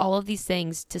 and did all of these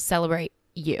things to celebrate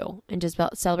you and just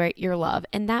celebrate your love.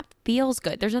 And that feels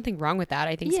good. There's nothing wrong with that.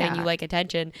 I think saying Yeah. you like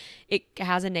attention, it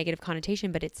has a negative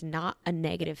connotation, but it's not a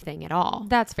negative thing at all.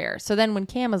 That's fair. So then when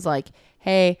Cam was like,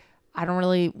 hey, I don't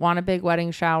really want a big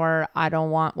wedding shower. I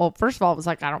don't want, well, first of all, it was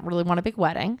like, I don't really want a big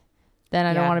wedding. Then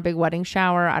I don't Yeah. want a big wedding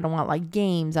shower. I don't want like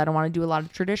games. I don't want to do a lot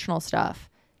of traditional stuff.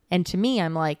 And to me,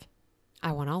 I'm like,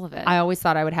 I want all of it. I always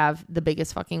thought I would have the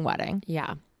biggest fucking wedding.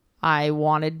 yeah. I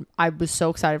was so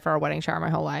excited for our wedding shower my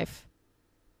whole life.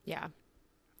 Yeah.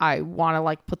 I want to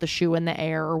like put the shoe in the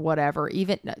air or whatever.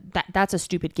 Even that's a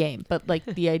stupid game, but like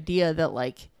the idea that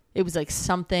like it was like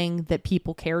something that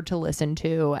people cared to listen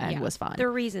to and was fun. The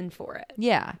reason for it.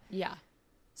 Yeah. Yeah.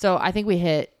 So I think we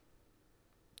hit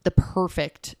the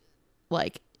perfect,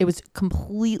 like it was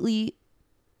completely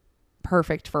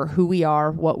perfect for who we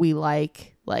are, what we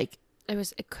like. Like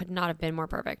It could not have been more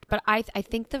perfect. But I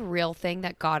think the real thing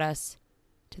that got us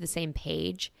to the same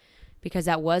page, because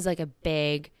that was like a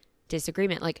big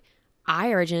disagreement. Like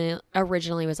I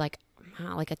originally was like,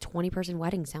 wow, like a 20-person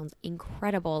wedding sounds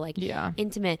incredible, like Yeah.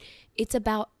 intimate. It's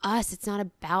about us. It's not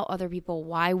about other people.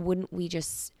 Why wouldn't we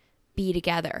just be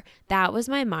together? That was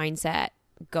my mindset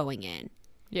going in.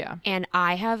 yeah. And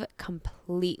I have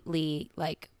completely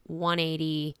like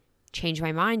 180 changed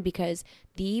my mind, because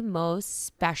the most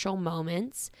special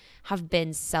moments have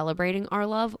been celebrating our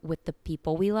love with the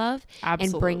people we love and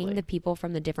bringing Absolutely. the people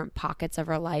from the different pockets of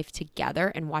our life together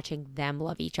and watching them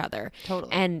love each other.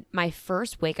 Totally. And my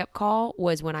first wake up call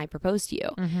was when I proposed to you.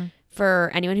 Mm-hmm.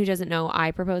 For anyone who doesn't know,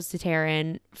 I proposed to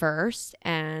Taryn first,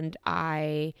 and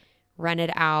I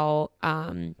rented out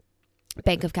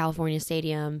Bank of California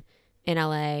Stadium in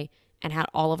LA and had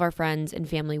all of our friends and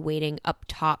family waiting up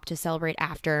top to celebrate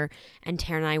after. And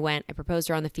Taryn and I went. I proposed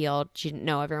her on the field. She didn't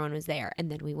know everyone was there. And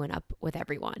then we went up with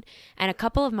everyone. And a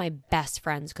couple of my best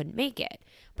friends couldn't make it.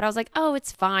 But I was like, oh,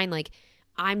 it's fine. Like,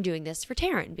 I'm doing this for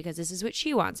Taryn because this is what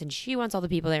she wants. And she wants all the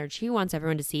people there. And she wants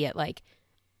everyone to see it. Like,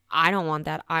 I don't want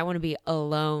that. I want to be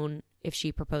alone if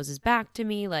she proposes back to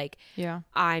me. Like, Yeah.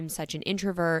 I'm such an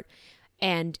introvert.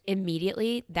 And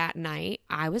immediately that night,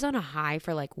 I was on a high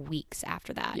for like weeks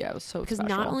after that. Yeah, it was so Because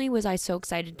special. not only was I so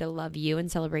excited to love you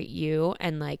and celebrate you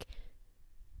and like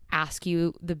ask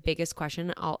you the biggest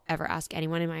question I'll ever ask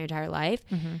anyone in my entire life,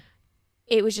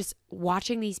 it was just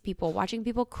watching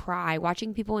people cry,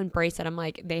 watching people embrace it. I'm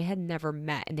like, they had never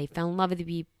met and they fell in love with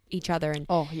each other. And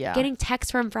Oh, yeah. getting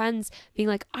texts from friends being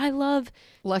like, I love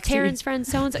Lexi. Taryn's friend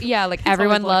so-and-so. Yeah, like It's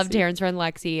everyone always loved Lexi. Taryn's friend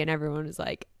Lexi, and everyone was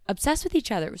like obsessed with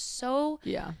each other. It was so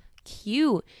Yeah.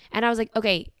 cute. And I was like,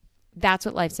 okay, that's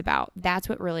what life's about. That's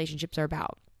what relationships are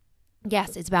about.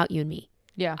 Yes, it's about you and me.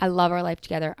 Yeah. I love our life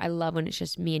together. I love when it's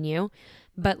just me and you.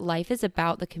 But life is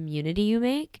about the community you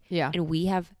make. Yeah. And we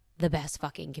have the best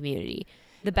fucking community,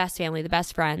 the best family, the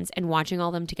best friends. And watching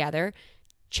all them together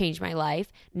changed my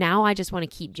life. Now I just want to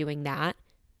keep doing that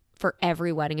for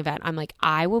every wedding event. I'm like,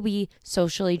 I will be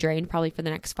socially drained probably for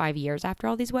the next 5 years after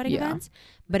all these wedding Yeah. events,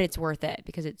 but it's worth it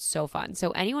because it's so fun.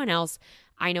 So anyone else,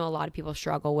 I know a lot of people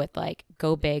struggle with like,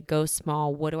 go big, go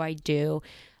small. What do I do?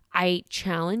 I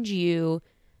challenge you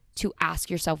to ask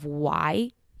yourself why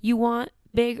you want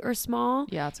big or small.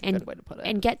 Yeah, that's a and, good way to put it.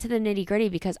 And get to the nitty gritty,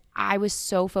 because I was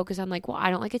so focused on like, well, I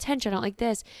don't like attention. I don't like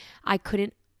this. I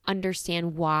couldn't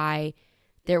understand why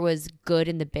there was good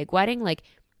in the big wedding. Like,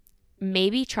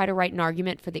 maybe try to write an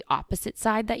argument for the opposite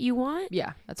side that you want.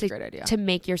 Yeah, that's a great idea. To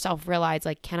make yourself realize,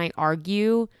 like, can I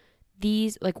argue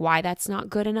these, like, why that's not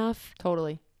good enough?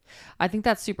 Totally. I think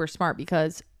that's super smart,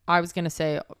 because I was going to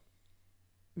say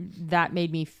that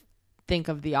made me think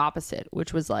of the opposite,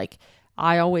 which was like,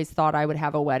 I always thought I would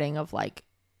have a wedding of like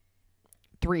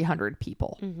 300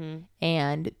 people. Mm-hmm.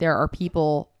 And there are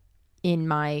people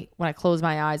when I close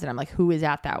my eyes and I'm like, who is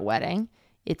at that wedding?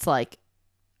 It's like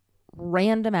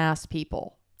random ass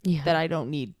people that I don't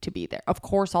need to be there. Of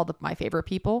course, all my favorite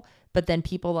people, but then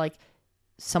people like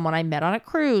someone I met on a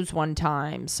cruise one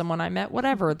time, someone I met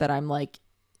whatever, that I'm like,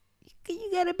 you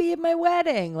gotta be at my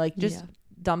wedding. Like, just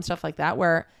dumb stuff like that,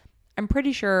 where I'm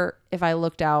pretty sure if I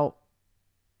looked out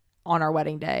on our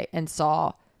wedding day and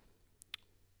saw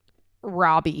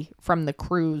Robbie from the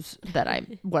cruise that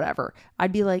whatever,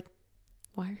 I'd be like,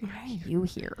 why are you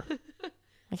here?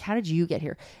 Like, how did you get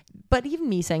here? But even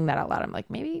me saying that out loud, I'm like,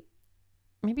 maybe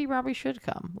Robbie should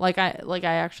come. Like I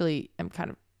actually am kind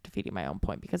of defeating my own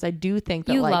point, because I do think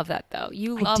that you like, love that though.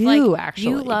 You love actually.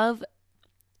 You love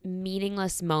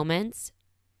meaningless moments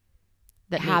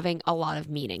that having a lot of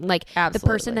meaning. Like the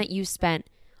person that you spent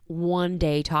one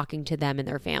day talking to them and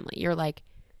their family. You're like,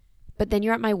 but then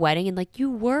you're at my wedding and like, you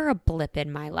were a blip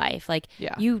in my life. Like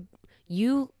you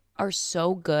are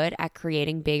so good at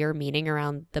creating bigger meaning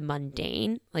around the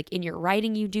mundane. Like in your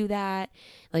writing, you do that.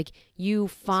 Like you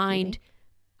find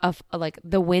like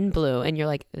the wind blew and you're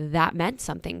like, that meant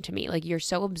something to me. Like you're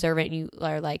so observant and you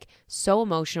are like so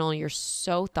emotional and you're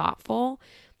so thoughtful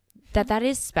that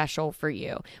is special for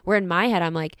you. Where in my head,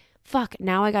 I'm like, fuck,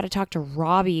 now I got to talk to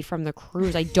Robbie from the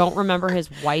cruise. I don't remember his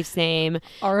wife's name.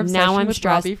 Our obsession now I'm with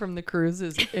stressed. Robbie from the cruise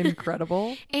is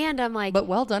incredible. And I'm like, but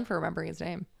well done for remembering his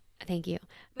name. Thank you.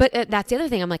 But that's the other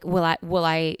thing. I'm like, will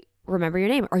I remember your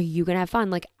name? Are you going to have fun?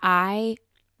 Like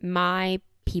my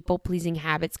people pleasing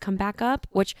habits come back up,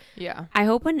 which I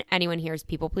hope when anyone hears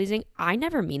people pleasing, I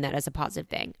never mean that as a positive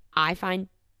thing. I find.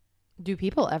 Do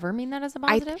people ever mean that as a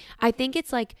positive? I think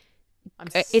it's like,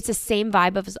 it's the same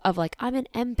vibe of like, I'm an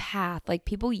empath. Like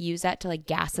people use that to like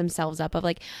gas themselves up of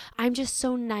like, I'm just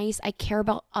so nice. I care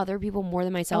about other people more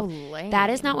than myself. That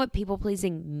is not what people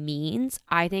pleasing means.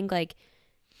 I think like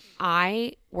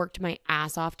I worked my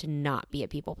ass off to not be a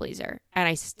people pleaser, and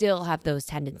I still have those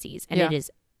tendencies. And it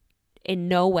is in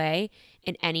no way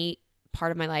in any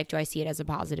part of my life do I see it as a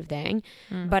positive thing.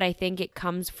 But I think it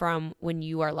comes from when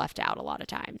you are left out a lot of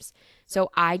times. So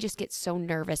I just get so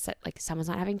nervous that like someone's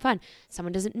not having fun.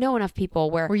 Someone doesn't know enough people.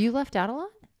 Were you left out a lot?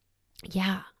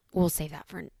 Yeah. We'll save that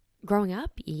for growing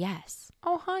up. Yes.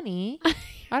 Oh, honey.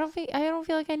 I don't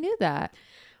feel like I knew that.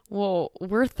 Well,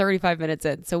 we're 35 minutes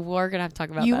in, so we're going to have to talk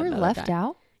about that. You were left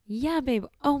out? Yeah, babe.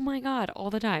 Oh my God. All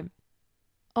the time.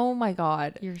 Oh my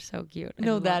God. You're so cute.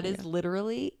 No, that is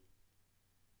literally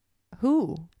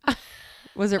who?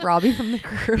 Was it Robbie from the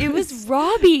cruise? It was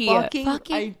Robbie.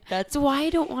 Fucking that's why I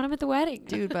don't want him at the wedding.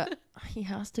 Dude, but he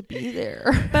has to be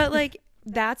there. But like,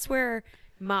 that's where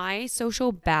my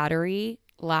social battery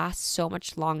lasts so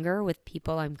much longer with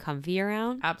people I'm comfy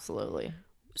around. Absolutely.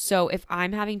 So if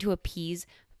I'm having to appease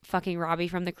fucking Robbie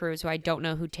from the cruise, who I don't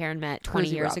know who Taryn met 20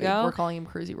 Cruisy years Robbie. ago. We're calling him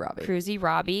Cruisy Robbie. Cruisy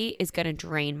Robbie is going to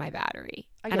drain my battery.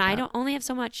 I don't only have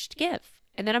so much to give.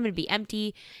 And then I'm going to be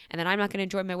empty. And then I'm not going to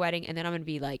enjoy my wedding. And then I'm going to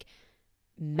be like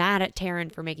mad at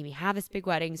Taryn for making me have this big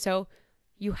wedding. So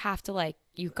you have to like,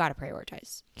 you've got to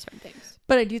prioritize certain things.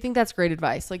 But I do think that's great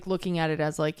advice. Like looking at it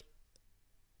as like,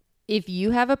 if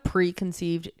you have a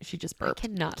preconceived, she just burped. I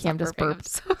cannot. Cam just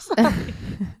burped. I'm so sorry.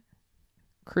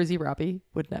 Cruisy Robbie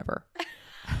would never.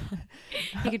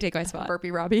 He could take my spot.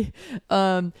 Burpee Robbie.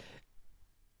 What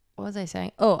was I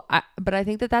saying? But I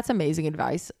think that that's amazing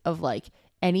advice of like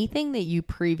anything that you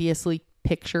previously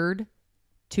pictured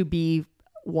to be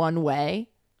one way,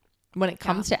 when it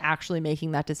comes to actually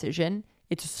making that decision,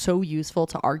 it's so useful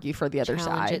to argue for the other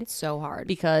side. It's so hard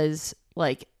because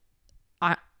like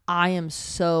I am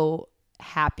so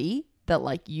happy that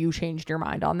like you changed your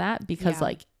mind on that, because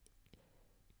like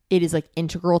it is like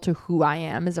integral to who I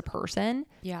am as a person.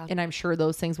 Yeah. And I'm sure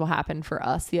those things will happen for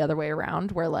us the other way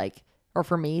around, where like, or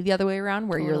for me the other way around,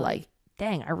 where you're like,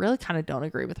 dang, I really kind of don't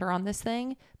agree with her on this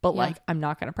thing, but like, I'm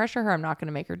not going to pressure her. I'm not going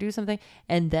to make her do something.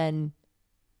 And then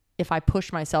if I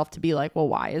push myself to be like, well,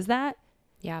 why is that?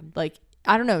 Yeah. Like,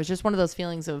 I don't know. It's just one of those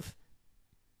feelings of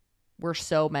we're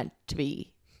so meant to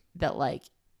be, that like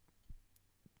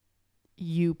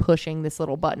you pushing this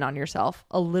little button on yourself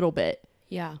a little bit.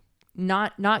 Yeah.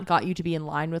 Not got you to be in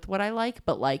line with what I like,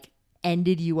 but like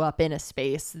ended you up in a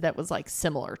space that was like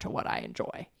similar to what I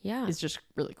enjoy. Yeah. It's just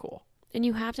really cool. And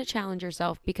you have to challenge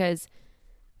yourself, because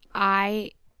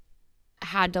I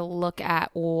had to look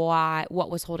at what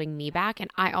was holding me back.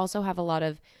 And I also have a lot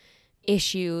of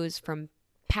issues from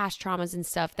past traumas and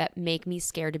stuff that make me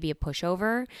scared to be a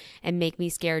pushover and make me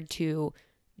scared to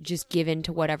just give in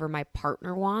to whatever my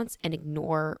partner wants and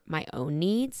ignore my own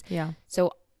needs. Yeah.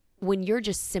 So when you're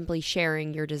just simply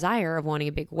sharing your desire of wanting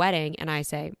a big wedding and I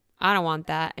say, I don't want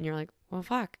that, and you're like, well,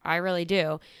 fuck, I really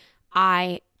do,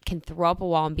 I can throw up a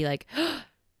wall and be like,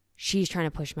 she's trying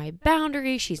to push my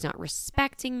boundary. She's not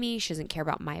respecting me. She doesn't care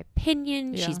about my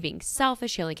opinion. Yeah. She's being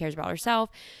selfish. She only cares about herself.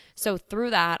 So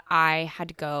through that, I had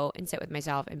to go and sit with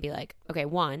myself and be like, okay,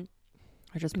 one,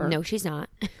 I just burped. no, she's not.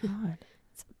 God.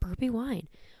 It's burpy wine.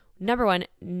 Number one,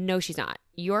 no, she's not.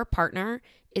 Your partner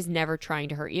is never trying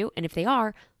to hurt you. And if they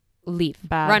are, leave.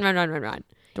 Bad. Run.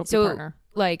 Don't So, be partner.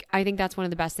 like, I think that's one of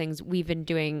the best things. We've been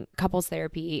doing couples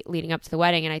therapy leading up to the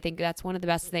wedding. And I think that's one of the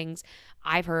best things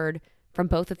I've heard from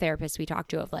both the therapists we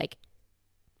talked to, of like,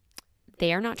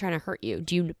 they are not trying to hurt you.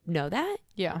 Do you know that?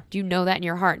 Yeah. Do you know that in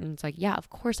your heart? And it's like, yeah, of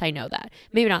course I know that.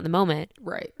 Maybe not in the moment,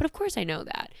 Right. but of course I know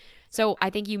that. So I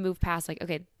think you move past like,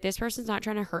 okay, this person's not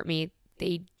trying to hurt me.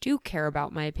 They do care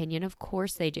about my opinion. Of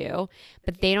course they do.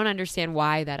 But they don't understand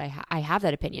why that I have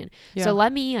that opinion. Yeah. So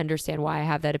let me understand why I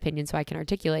have that opinion so I can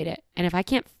articulate it. And if I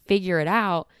can't figure it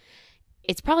out,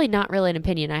 it's probably not really an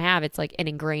opinion I have. It's like an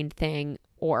ingrained thing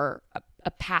or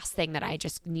a past thing that I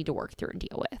just need to work through and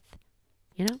deal with.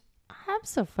 You know?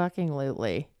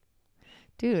 Abso-fucking-lutely.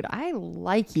 Dude, I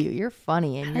like you. You're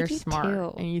funny and I you're like you smart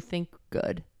too. and you think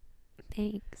good.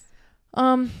 Thanks.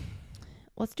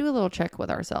 Let's do a little check with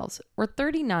ourselves. We're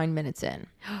 39 minutes in.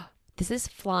 This is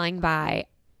flying by.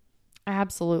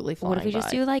 Absolutely flying What if we just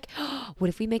by. do like, what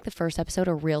if we make the first episode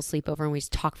a real sleepover and we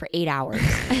just talk for 8 hours?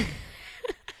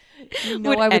 You know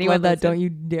Would I would anyone love that. listen? Don't you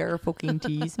dare fucking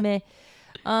tease me.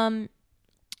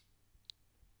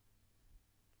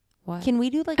 What? Can we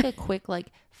do like a quick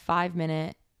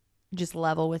 5-minute just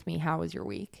level with me? How was your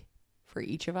week for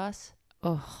each of us?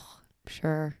 Oh,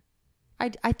 sure.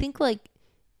 I think like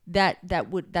that's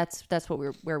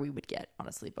where we would get on a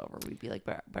sleepover. We'd be like,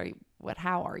 but what?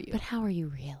 How are you? But how are you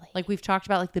really? Like we've talked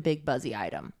about like the big buzzy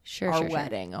item. Sure, Our sure.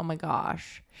 wedding. Oh my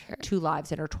gosh. Sure. 2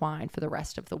 lives intertwined for the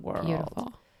rest of the world.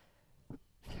 Beautiful. For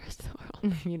the rest of the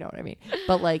world. You know what I mean?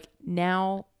 But like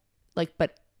now, like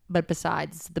but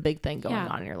besides the big thing going Yeah.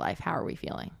 on in your life, how are we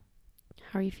feeling?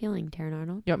 How are you feeling, Taryn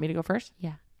Arnold? You want me to go first?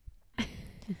 Yeah.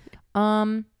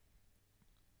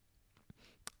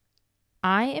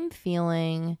 I am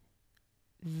feeling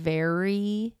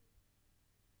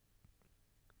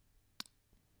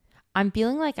I'm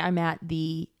feeling like I'm at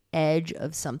the edge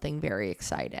of something very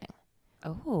exciting,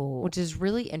 Oh. which is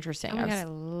really interesting. Oh my God, I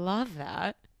love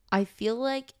that. I feel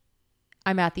like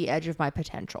I'm at the edge of my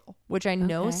potential, which I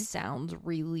know Okay. sounds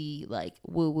really like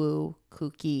woo-woo,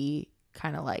 kooky,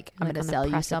 kind of like I'm Like going on to the sell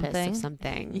you precipice something. of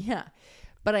something. Yeah.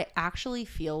 But I actually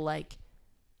feel like,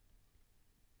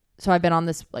 so I've been on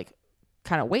this like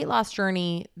kind of weight loss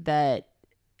journey that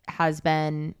has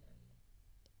been,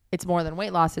 it's more than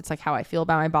weight loss. It's like how I feel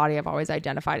about my body. I've always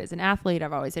identified as an athlete.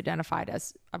 I've always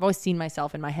seen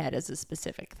myself in my head as a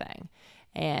specific thing.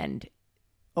 And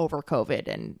over COVID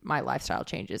and my lifestyle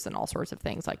changes and all sorts of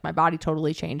things, like my body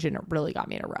totally changed and it really got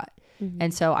me in a rut. Mm-hmm.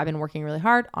 And so I've been working really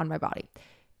hard on my body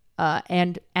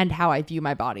and how I view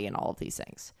my body and all of these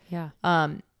things. Yeah.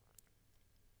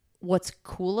 What's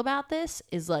cool about this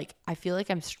is like, I feel like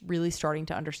I'm really starting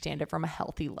to understand it from a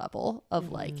healthy level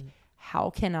of like, how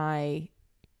can I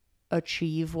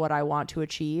achieve what I want to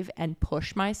achieve and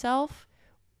push myself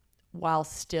while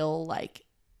still like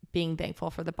being thankful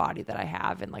for the body that I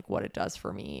have and like what it does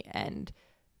for me and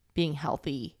being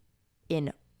healthy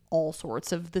in all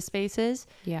sorts of the spaces.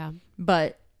 Yeah.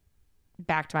 But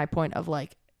back to my point of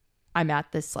like, I'm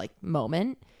at this like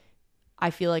moment. I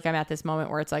feel like I'm at this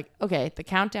moment where it's like, okay, the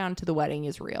countdown to the wedding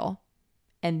is real.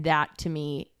 And that to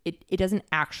me, it doesn't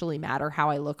actually matter how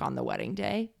I look on the wedding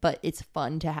day, but it's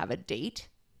fun to have a date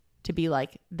to be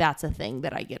like, that's a thing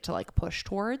that I get to like push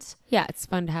towards. Yeah. It's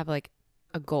fun to have like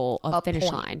a goal, a finish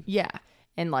point. line. Yeah.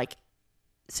 And like,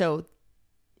 so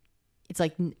it's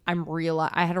like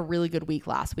I had a really good week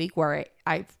last week where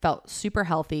I felt super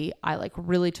healthy. I like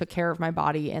really took care of my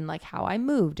body and like how I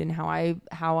moved and how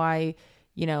I,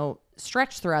 you know,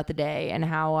 stretched throughout the day and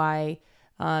how I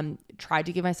tried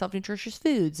to give myself nutritious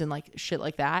foods and like shit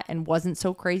like that and wasn't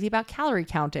so crazy about calorie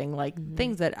counting, like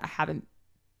things that I haven't,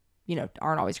 you know,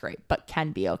 aren't always great, but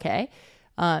can be okay.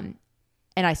 And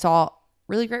I saw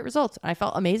really great results and I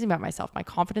felt amazing about myself. My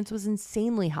confidence was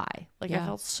insanely high. Like I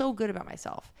felt so good about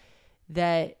myself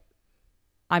that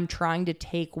I'm trying to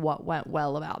take what went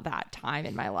well about that time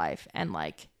in my life,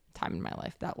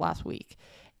 that last week,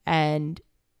 and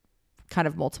kind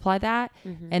of multiply that.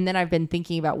 And then I've been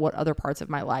thinking about what other parts of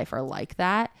my life are like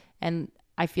that. And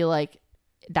I feel like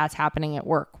that's happening at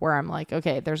work, where I'm like,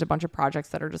 okay, there's a bunch of projects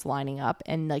that are just lining up.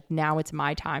 And like, now it's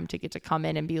my time to get to come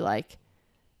in and be like,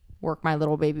 work my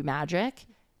little baby magic.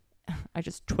 I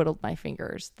just twiddled my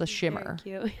fingers. The shimmer,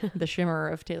 the shimmer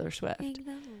of Taylor Swift.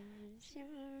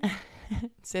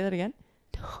 Say that again.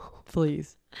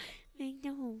 Please. I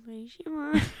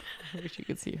wish you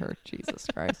could see her. Jesus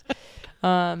Christ.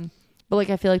 But like,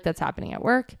 I feel like that's happening at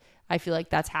work. I feel like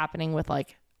that's happening with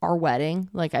like our wedding.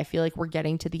 Like, I feel like we're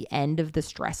getting to the end of the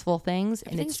stressful things,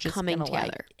 and it's just coming together.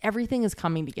 Like, everything is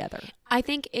coming together. I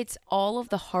think it's all of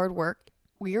the hard work.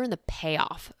 We're in the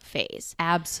payoff phase.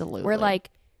 Absolutely. We're like,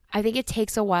 I think it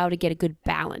takes a while to get a good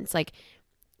balance. Like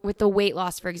with the weight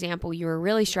loss, for example, you were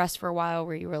really stressed for a while,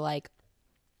 where you were like,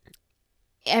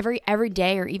 every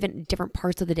day, or even different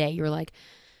parts of the day, you were like,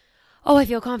 oh, I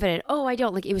feel confident. Oh, I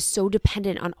don't. Like, it was so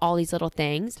dependent on all these little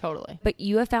things. Totally. But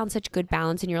you have found such good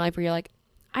balance in your life where you're like,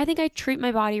 I think I treat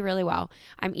my body really well.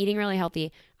 I'm eating really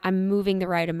healthy. I'm moving the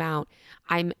right amount.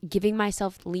 I'm giving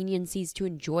myself leniencies to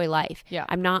enjoy life. Yeah.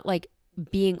 I'm not like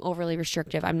being overly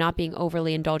restrictive. I'm not being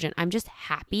overly indulgent. I'm just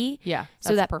happy. Yeah.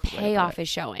 So that payoff is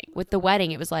showing. With the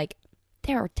wedding, it was like,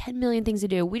 there are 10 million things to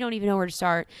do. We don't even know where to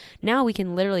start. Now we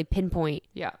can literally pinpoint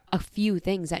a few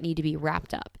things that need to be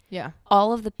wrapped up. Yeah.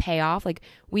 All of the payoff, like,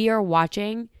 we are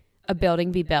watching a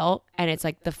building be built, and it's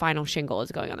like the final shingle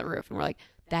is going on the roof, and we're like,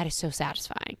 that is so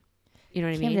satisfying. You know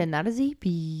what I mean? Camden, that is a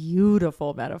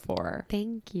beautiful metaphor.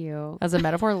 Thank you. As a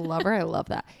metaphor lover, I love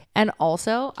that. And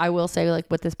also, I will say, like,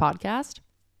 with this podcast,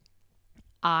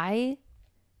 I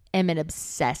am an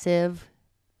obsessive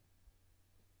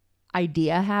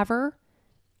idea haver,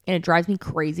 and it drives me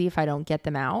crazy if I don't get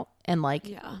them out. And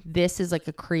like, this is like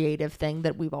a creative thing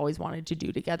that we've always wanted to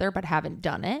do together, but haven't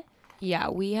done it. Yeah,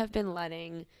 we have been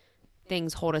letting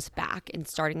things hold us back in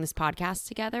starting this podcast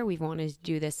together. We've wanted to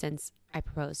do this since I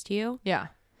proposed to you. Yeah.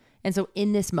 And so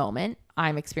in this moment,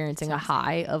 I'm experiencing a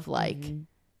high of like,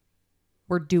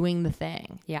 we're doing the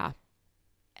thing. Yeah.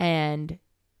 And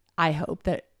I hope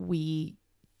that we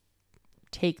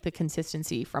take the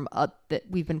consistency from that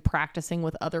we've been practicing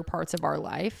with other parts of our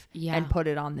life and put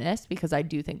it on this, because I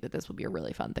do think that this will be a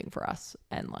really fun thing for us.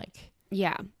 And like,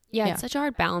 it's such a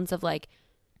hard balance of like,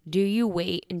 do you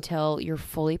wait until you're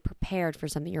fully prepared for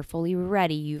something, you're fully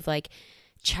ready, you've like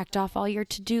checked off all your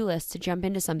to-do lists to jump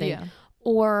into something,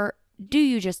 or do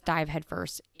you just dive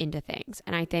headfirst into things?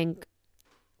 And I think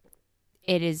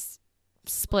it is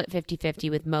split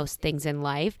 50-50 with most things in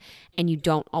life, and you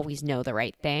don't always know the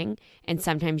right thing, and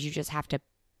sometimes you just have to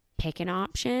pick an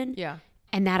option,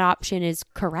 and that option is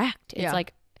correct. It's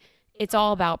like, it's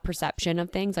all about perception of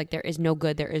things. Like, there is no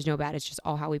good, there is no bad, it's just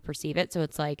all how we perceive it. So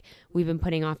it's like, we've been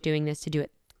putting off doing this to do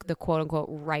it the quote unquote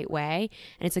right way,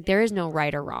 and it's like, there is no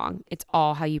right or wrong, it's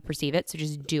all how you perceive it. So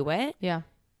just do it,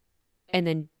 and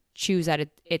then choose that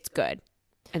it's good,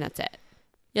 and that's it.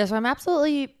 So I'm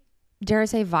absolutely, dare I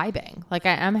say, vibing. Like,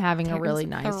 I am having a really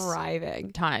nice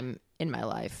thriving time in my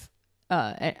life,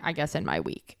 I guess in my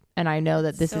week. And I know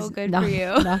that this so is good not, for you.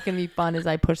 not going to be fun as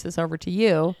I push this over to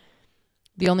you.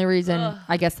 The only reason,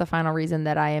 I guess the final reason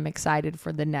that I am excited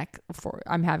for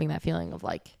I'm having that feeling of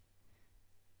like,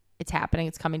 it's happening,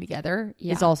 it's coming together,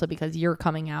 is also because you're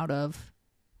coming out of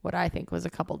what I think was a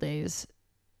couple days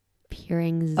pure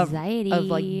anxiety of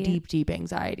like deep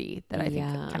anxiety that I think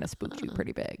kind of spooked you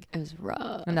pretty big. It was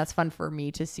rough, and that's fun for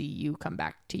me to see you come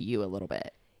back to you a little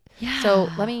bit. So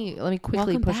let me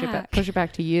quickly push it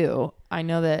back to you. I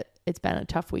know that it's been a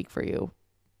tough week for you.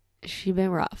 She's been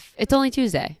rough. It's only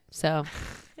Tuesday, so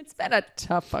it's been a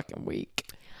tough fucking week.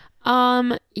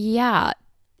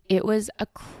 It was a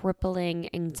crippling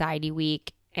anxiety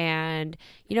week. And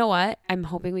you know what? I'm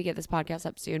hoping we get this podcast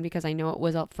up soon, because I know it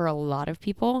was up for a lot of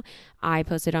people. I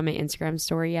posted on my Instagram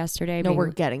story yesterday. No, we're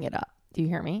getting it up. Do you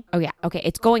hear me? Oh, yeah. Okay.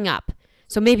 It's going up.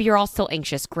 So maybe you're all still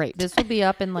anxious. Great. This will be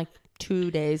up in like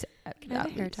 2 days. Can I have a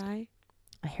hair tie?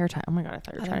 A hair tie? Oh my God. I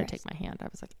thought you were trying to take my hand. I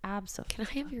was like, absolutely. Can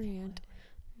I have your hand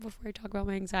before I talk about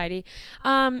my anxiety?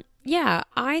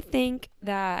 I think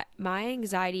that my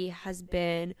anxiety has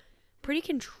been pretty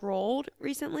controlled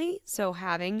recently. So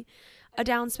having a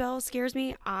down spell scares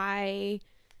me. I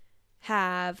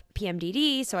have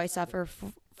PMDD, so I suffer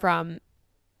from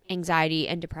anxiety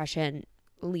and depression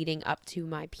leading up to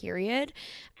my period,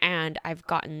 and I've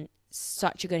gotten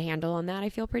such a good handle on that. I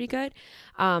feel pretty good.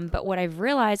 But what I've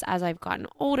realized as I've gotten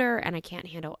older and I can't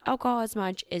handle alcohol as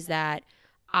much is that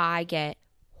I get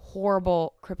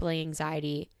horrible crippling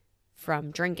anxiety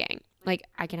from drinking. Like,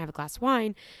 I can have a glass of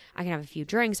wine, I can have a few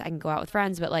drinks, I can go out with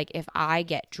friends, but like if I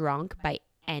get drunk by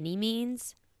any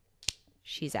means,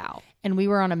 she's out. And we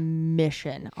were on a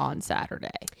mission on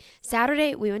Saturday.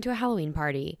 Saturday, we went to a Halloween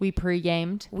party. We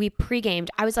pre-gamed.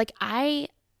 I was like,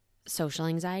 social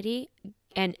anxiety.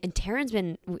 And Taryn's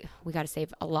been, we got to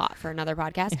save a lot for another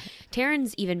podcast.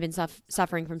 Taryn's even been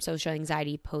suffering from social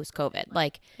anxiety post-COVID.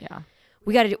 Like, yeah,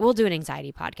 we'll do an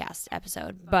anxiety podcast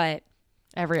episode, but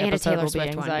every and episode a Taylor will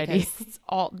Swift be anxiety. one because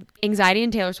all anxiety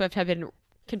and Taylor Swift have been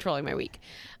controlling my week.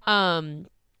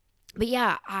 But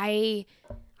yeah, I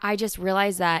just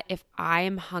realized that if I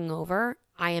am hungover,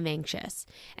 I am anxious.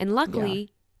 And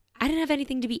luckily, I didn't have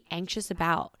anything to be anxious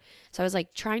about. So I was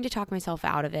like trying to talk myself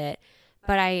out of it.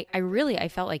 But I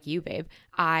felt like you, babe.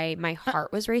 My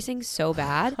heart was racing so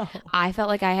bad. I felt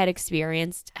like I had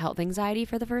experienced health anxiety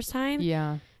for the first time.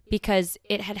 Yeah. Because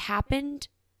it had happened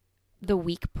the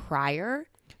week prior.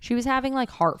 She was having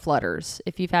like heart flutters.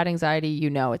 If you've had anxiety, you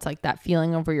know, it's like that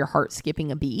feeling over your heart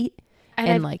skipping a beat.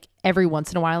 And like every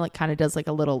once in a while, it kind of does like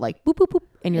a little like boop, boop, boop.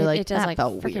 And you're like, it does that like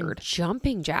felt freaking weird.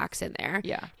 Jumping jacks in there.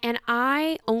 Yeah. And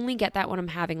I only get that when I'm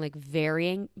having like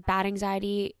very bad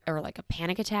anxiety or like a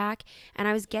panic attack. And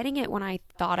I was getting it when I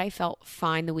thought I felt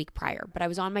fine the week prior. But I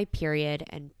was on my period,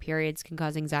 and periods can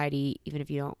cause anxiety even if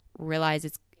you don't realize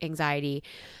it's anxiety.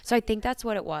 So I think that's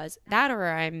what it was. That or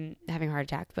I'm having a heart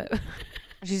attack. But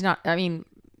She's not, I mean,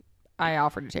 I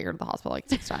offered to take her to the hospital like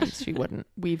 6 times. She wouldn't.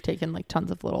 We've taken like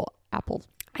tons of little Apple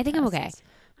I think tests.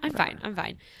 I'm okay. I'm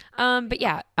fine. But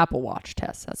yeah. Apple Watch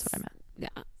tests. That's what I meant.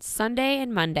 Yeah. Sunday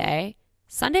and Monday.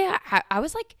 Sunday, I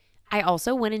was like, I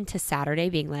also went into Saturday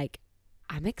being like,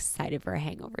 I'm excited for a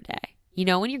hangover day. You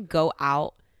know, when you go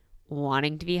out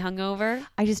wanting to be hungover?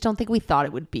 I just don't think we thought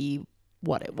it would be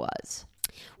what it was.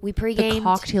 We pre-gamed. The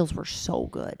cocktails were so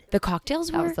good. The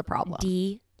cocktails were That was the problem.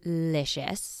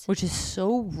 delicious. Which is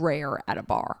so rare at a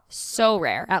bar. So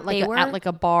rare. At like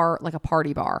a bar, like a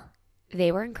party bar.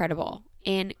 They were incredible.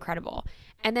 Incredible.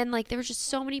 And then like there were just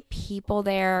so many people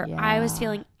there. Yeah. I was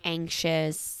feeling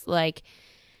anxious. Like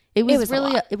it was a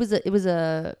really lot. it was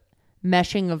a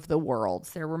meshing of the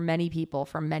worlds. There were many people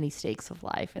from many stakes of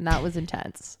life, and that was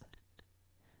intense.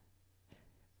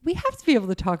 We have to be able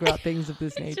to talk about things of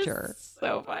this nature.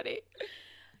 So funny.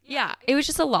 Yeah, it was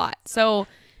just a lot. So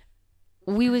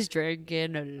we was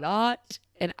drinking a lot,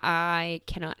 and I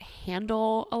cannot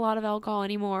handle a lot of alcohol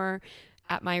anymore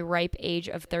at my ripe age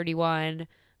of 31.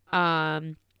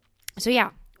 So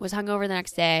yeah, was hungover the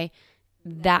next day.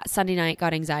 That Sunday night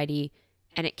got anxiety,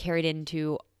 and it carried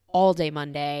into all day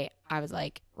Monday. I was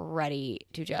like ready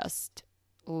to just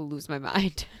lose my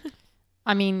mind.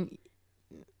 I mean,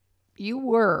 you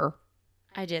were.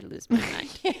 I did lose my mind.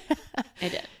 I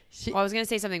did. Well, I was going to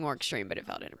say something more extreme, but it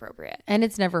felt inappropriate. And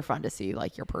it's never fun to see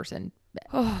like your person,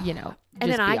 you know.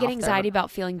 And then I get off anxiety their- about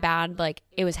feeling bad. Like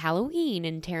it was Halloween,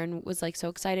 and Taryn was like so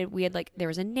excited. We had like, there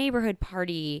was a neighborhood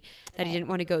party that he didn't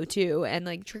want to go to, and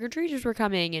like trick-or-treaters were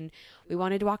coming, and we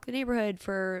wanted to walk the neighborhood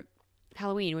for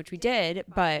Halloween, which we did.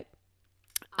 But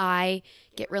I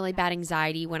get really bad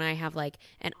anxiety when I have like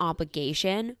an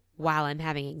obligation while I'm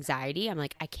having anxiety. I'm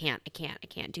like, I can't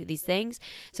do these things.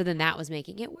 So then that was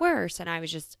making it worse. And I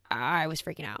was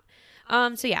freaking out.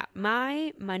 So yeah,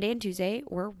 my Monday and Tuesday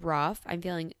were rough.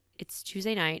 It's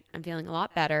Tuesday night. I'm feeling a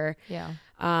lot better. Yeah.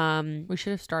 We Um,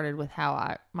 should have started with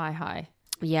my high.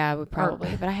 yeah, we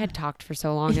probably, but I had talked for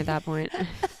so long at that point.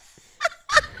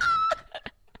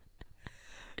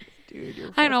 Dude, you're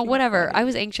I don't know, fucking whatever. funny. I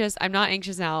was anxious. I'm not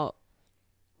anxious now.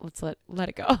 Let's let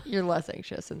it go. You're less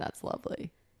anxious, and that's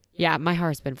lovely. Yeah, my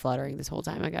heart's been fluttering this whole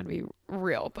time. I gotta be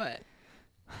real, but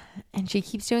And she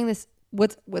keeps doing this.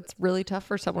 What's really tough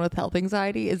for someone with health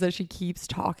anxiety is that she keeps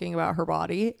talking about her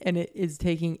body, and it is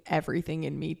taking everything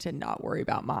in me to not worry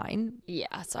about mine.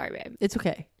 yeah, sorry, babe. It's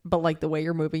okay. But like the way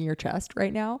you're moving your chest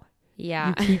right now, Yeah.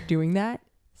 you keep doing that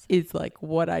is like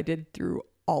what I did through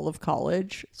all of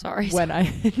college. Sorry. When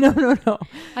no.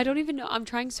 I don't even know. I'm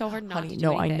trying so hard not Honey, to do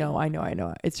no, anything. I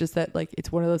know. It's just that like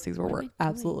it's one of those things where What am we're I doing?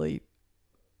 absolutely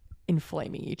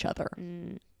inflaming each other.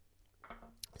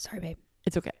 Sorry, babe.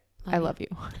 It's okay. Love I you. love you.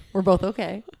 We're both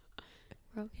okay.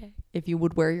 We're okay. If you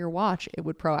would wear your watch, it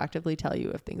would proactively tell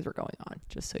you if things were going on,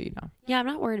 just so you know. Yeah, I'm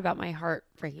not worried about my heart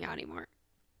freaking out anymore.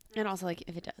 And also, like,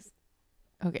 if it does.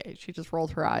 Okay, she just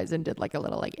rolled her eyes and did like a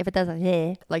little like, if it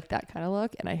doesn't, like that kind of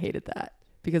look. And I hated that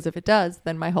because if it does,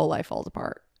 then my whole life falls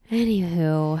apart.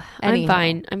 Anywho,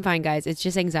 Anyhow. I'm fine, guys. It's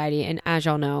just anxiety. And as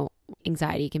y'all know,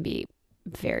 anxiety can be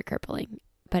very crippling.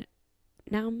 But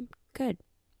now I'm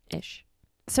good-ish.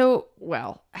 So,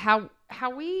 well, how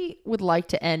we would like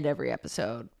to end every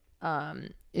episode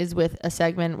is with a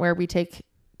segment where we take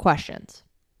questions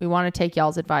We want to take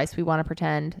y'all's advice. We want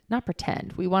to not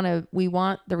pretend. We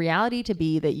want the reality to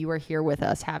be that you are here with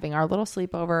us, having our little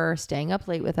sleepover, staying up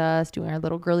late with us, doing our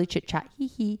little girly chit chat. Hee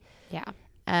hee. Yeah.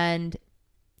 And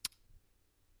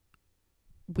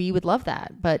we would love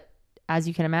that. But as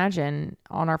you can imagine,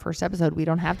 on our first episode, we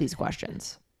don't have these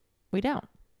questions. We don't.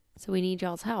 So we need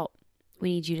y'all's help.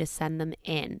 We need you to send them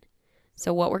in.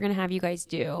 So what we're going to have you guys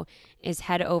do is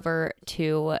head over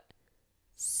to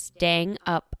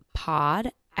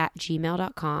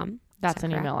stayinguppod@gmail.com. That's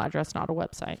an email address, not a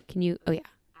website.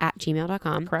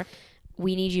 @gmail.com. Correct.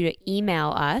 We need you to email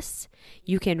us.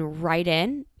 You can write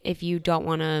in if you don't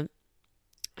want to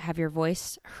have your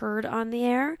voice heard on the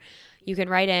air. You can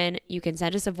write in. You can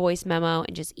send us a voice memo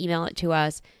and just email it to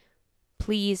us.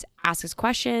 Please ask us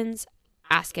questions,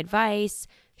 ask advice,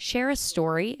 share a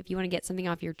story. If you want to get something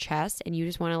off your chest and you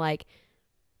just want to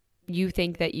you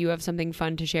think that you have something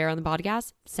fun to share on the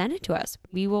podcast, send it to us.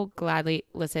 We will gladly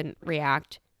listen,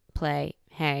 react, play,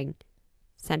 hang,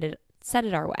 send it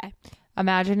our way.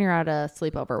 Imagine you're at a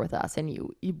sleepover with us and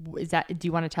do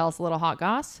you want to tell us a little hot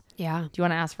goss? Yeah. Do you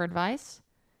want to ask for advice?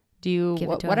 Do you, Give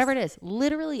it to whatever us. it is,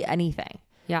 literally anything.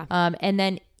 Yeah. And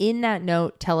then in that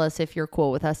note, tell us if you're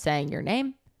cool with us saying your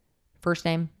name, first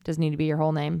name, doesn't need to be your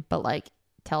whole name, but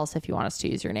tell us if you want us to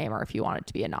use your name or if you want it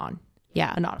to be anonymous.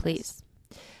 Please.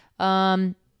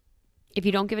 If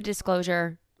you don't give a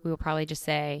disclosure, we will probably just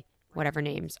say whatever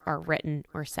names are written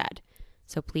or said.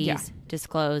 So please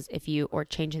disclose if you or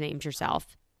change the names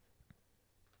yourself.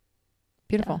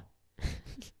 Beautiful.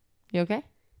 You okay?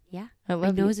 Yeah. I My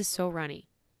love you. nose is so runny.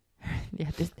 Yeah.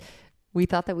 We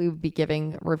thought that we would be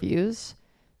giving reviews.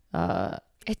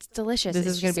 It's delicious. This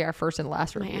It's is going to just be our first and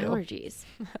last my review. allergies.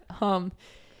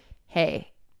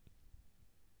 Hey,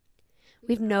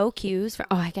 We have no cues for.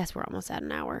 Oh, I guess we're almost at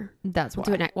an hour. that's We'll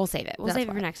why. do it. We'll save it. We'll That's save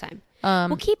it why. for next time. Um,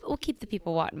 We'll keep the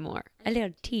people wanting more. A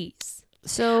little tease.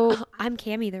 So Oh, I'm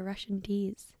Cammie, the Russian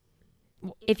tease.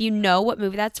 If you know what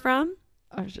movie that's from,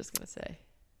 I was just going to say.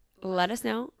 let us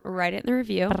know. Write it in the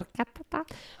review.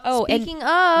 Oh, Speaking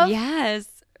of, yes,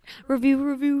 review.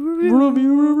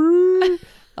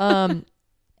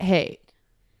 Hey,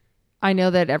 I know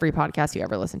that every podcast you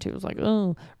ever listen to was like,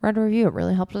 oh, write a review. It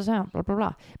really helps us out, blah, blah,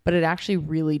 blah. But it actually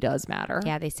really does matter.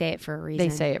 Yeah, they say it for a reason.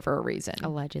 They say it for a reason.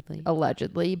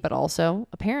 Allegedly, But also,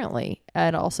 apparently,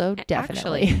 and also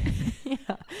definitely. Actually.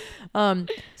 Yeah.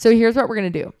 So here's what we're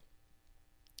going to do.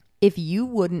 If you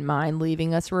wouldn't mind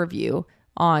leaving us a review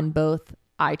on both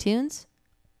iTunes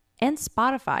and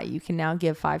Spotify, you can now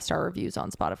give 5-star reviews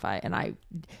on Spotify. And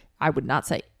I would not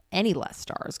say any less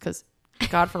stars because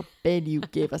God forbid you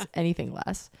gave us anything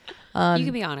less. you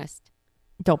can be honest.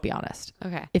 Don't be honest.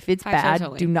 Okay. If it's 5 stars bad,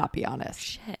 only. do not be honest.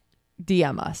 Shit.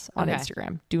 DM us on Okay.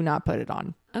 Instagram. Do not put it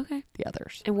on Okay. the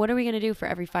others. And what are we gonna do for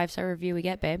every 5-star review we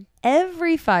get, babe?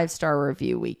 Every 5-star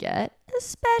review we get,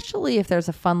 especially if there's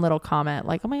a fun little comment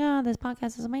like, oh my God, this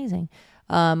podcast is amazing.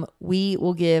 We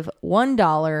will give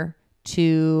 $1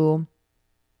 to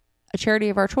a charity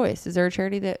of our choice. Is there a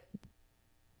charity that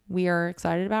we are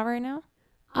excited about right now?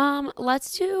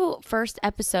 Let's do first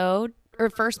episode or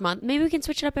first month. Maybe we can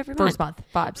switch it up every month. First month,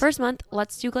 vibes. First month,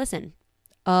 let's do Glisten.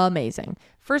 Amazing.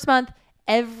 First month,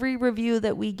 every review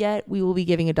that we get, we will be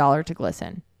giving $1 to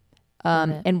Glisten.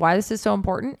 And why this is so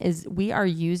important is we are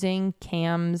using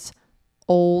Cam's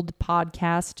old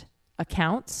podcast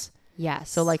accounts. Yes.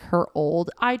 So like her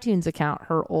old iTunes account,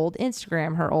 her old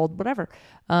Instagram, her old whatever,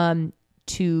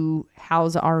 to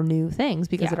house our new things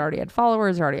because it already had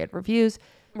followers, already had reviews.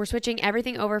 we're switching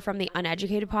everything over from the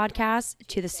Uneducated podcast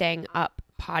to the Staying Up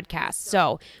podcast.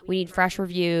 So we need fresh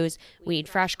reviews. We need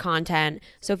fresh content.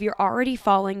 So if you're already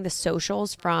following the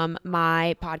socials from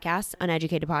my podcast,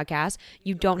 Uneducated Podcast,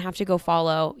 you don't have to go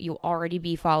follow. You'll already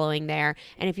be following there.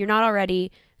 And if you're not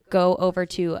already, go over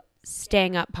to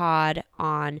Staying Up Pod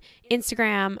on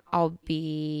Instagram. I'll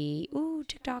be,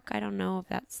 TikTok. I don't know if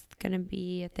that's going to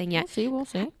be a thing yet. We'll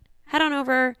see. Head on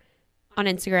over on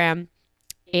Instagram.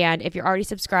 And if you're already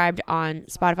subscribed on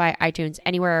Spotify, iTunes,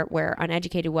 anywhere where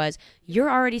Uneducated was, you're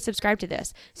already subscribed to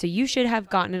this. So you should have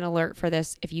gotten an alert for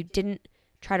this. If you didn't,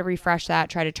 try to refresh that,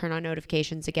 try to turn on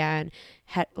notifications again,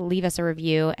 leave us a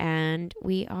review. And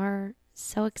we are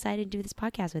so excited to do this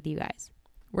podcast with you guys.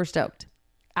 We're stoked.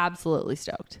 Absolutely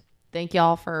stoked. Thank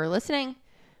y'all for listening.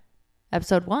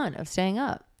 Episode 1 of Staying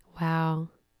Up. Wow.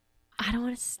 I don't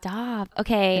want to stop.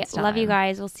 Okay. It's Love you time.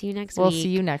 guys. We'll see you next week. We'll see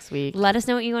you next week. Let us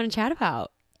know what you want to chat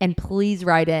about. And please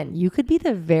write in. You could be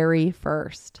the very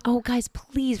first. Oh, guys,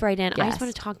 please write in. I Yes. just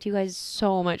want to talk to you guys.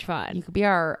 So much fun. You could be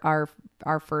our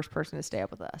first person to stay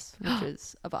up with us, which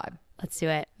is a vibe. Let's do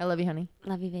it. I love you, honey.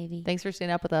 Love you, baby. Thanks for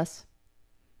staying up with us.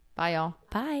 Bye, y'all.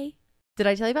 Bye. Did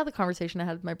I tell you about the conversation I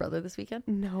had with my brother this weekend?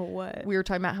 No, what? We were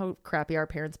talking about how crappy our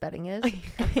parents' bedding is.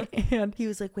 And he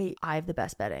was like, wait, I have the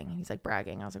best bedding. And he's like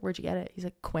bragging. I was like, where'd you get it? He's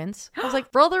like, Quince. I was like,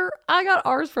 brother, I got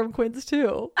ours from Quince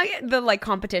too. I get the like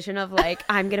competition of like,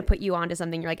 I'm going to put you onto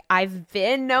something. You're like, I've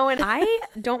been knowing. I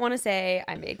don't want to say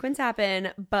I made Quince happen,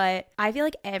 but I feel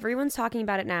like everyone's talking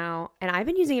about it now. And I've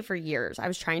been using it for years. I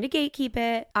was trying to gatekeep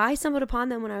it. I stumbled upon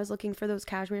them when I was looking for those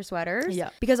cashmere sweaters. Yeah.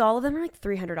 Because all of them are like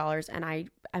 $300. And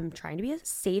I'm trying to be a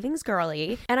savings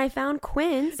girly. And I found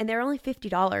Quince and they're only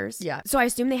 $50. Yeah. So I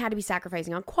assumed they had to be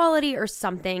sacrificing on quality or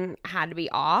something had to be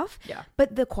off. Yeah.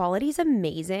 But the quality is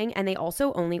amazing. And they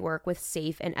also only work with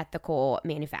safe and ethical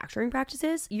manufacturing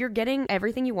practices. You're getting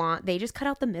everything you want. They just cut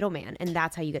out the middleman. And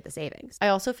that's how you get the savings. I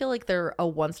also feel like they're a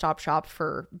one-stop shop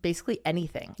for basically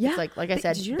anything. Yeah. It's like I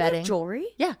said, did you know they have bedding. jewelry?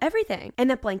 Yeah. Everything. And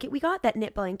that blanket we got, that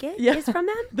knit blanket is from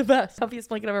them. The best. Comfiest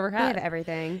blanket I've ever They had. have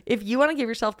everything. If you want to give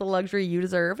yourself the luxury you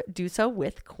deserve, do so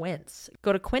with Quince.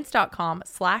 Go to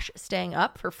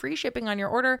quince.com/stayingup for free shipping on your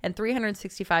order and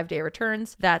 365-day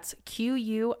returns. That's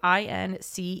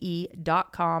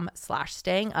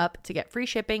QUINCE.com/stayingup to get free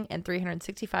shipping and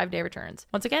 365-day returns.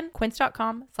 Once again,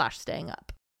 quince.com/stayingup.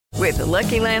 With the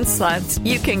Lucky Land Slots,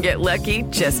 you can get lucky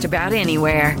just about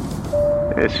anywhere.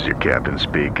 This is your captain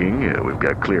speaking. We've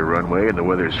got clear runway and the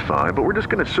weather's fine, but we're just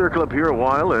going to circle up here a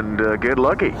while and get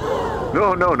lucky.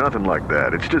 No, nothing like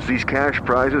that. It's just these cash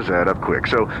prizes add up quick.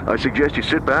 So I suggest you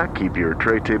sit back, keep your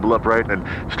tray table upright, and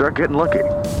start getting lucky.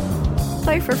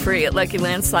 Play for free at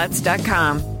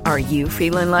LuckyLandSlots.com. Are you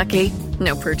feeling lucky?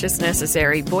 No purchase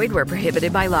necessary. Void where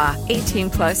prohibited by law.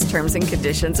 18+ terms and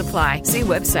conditions apply. See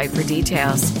website for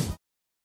details.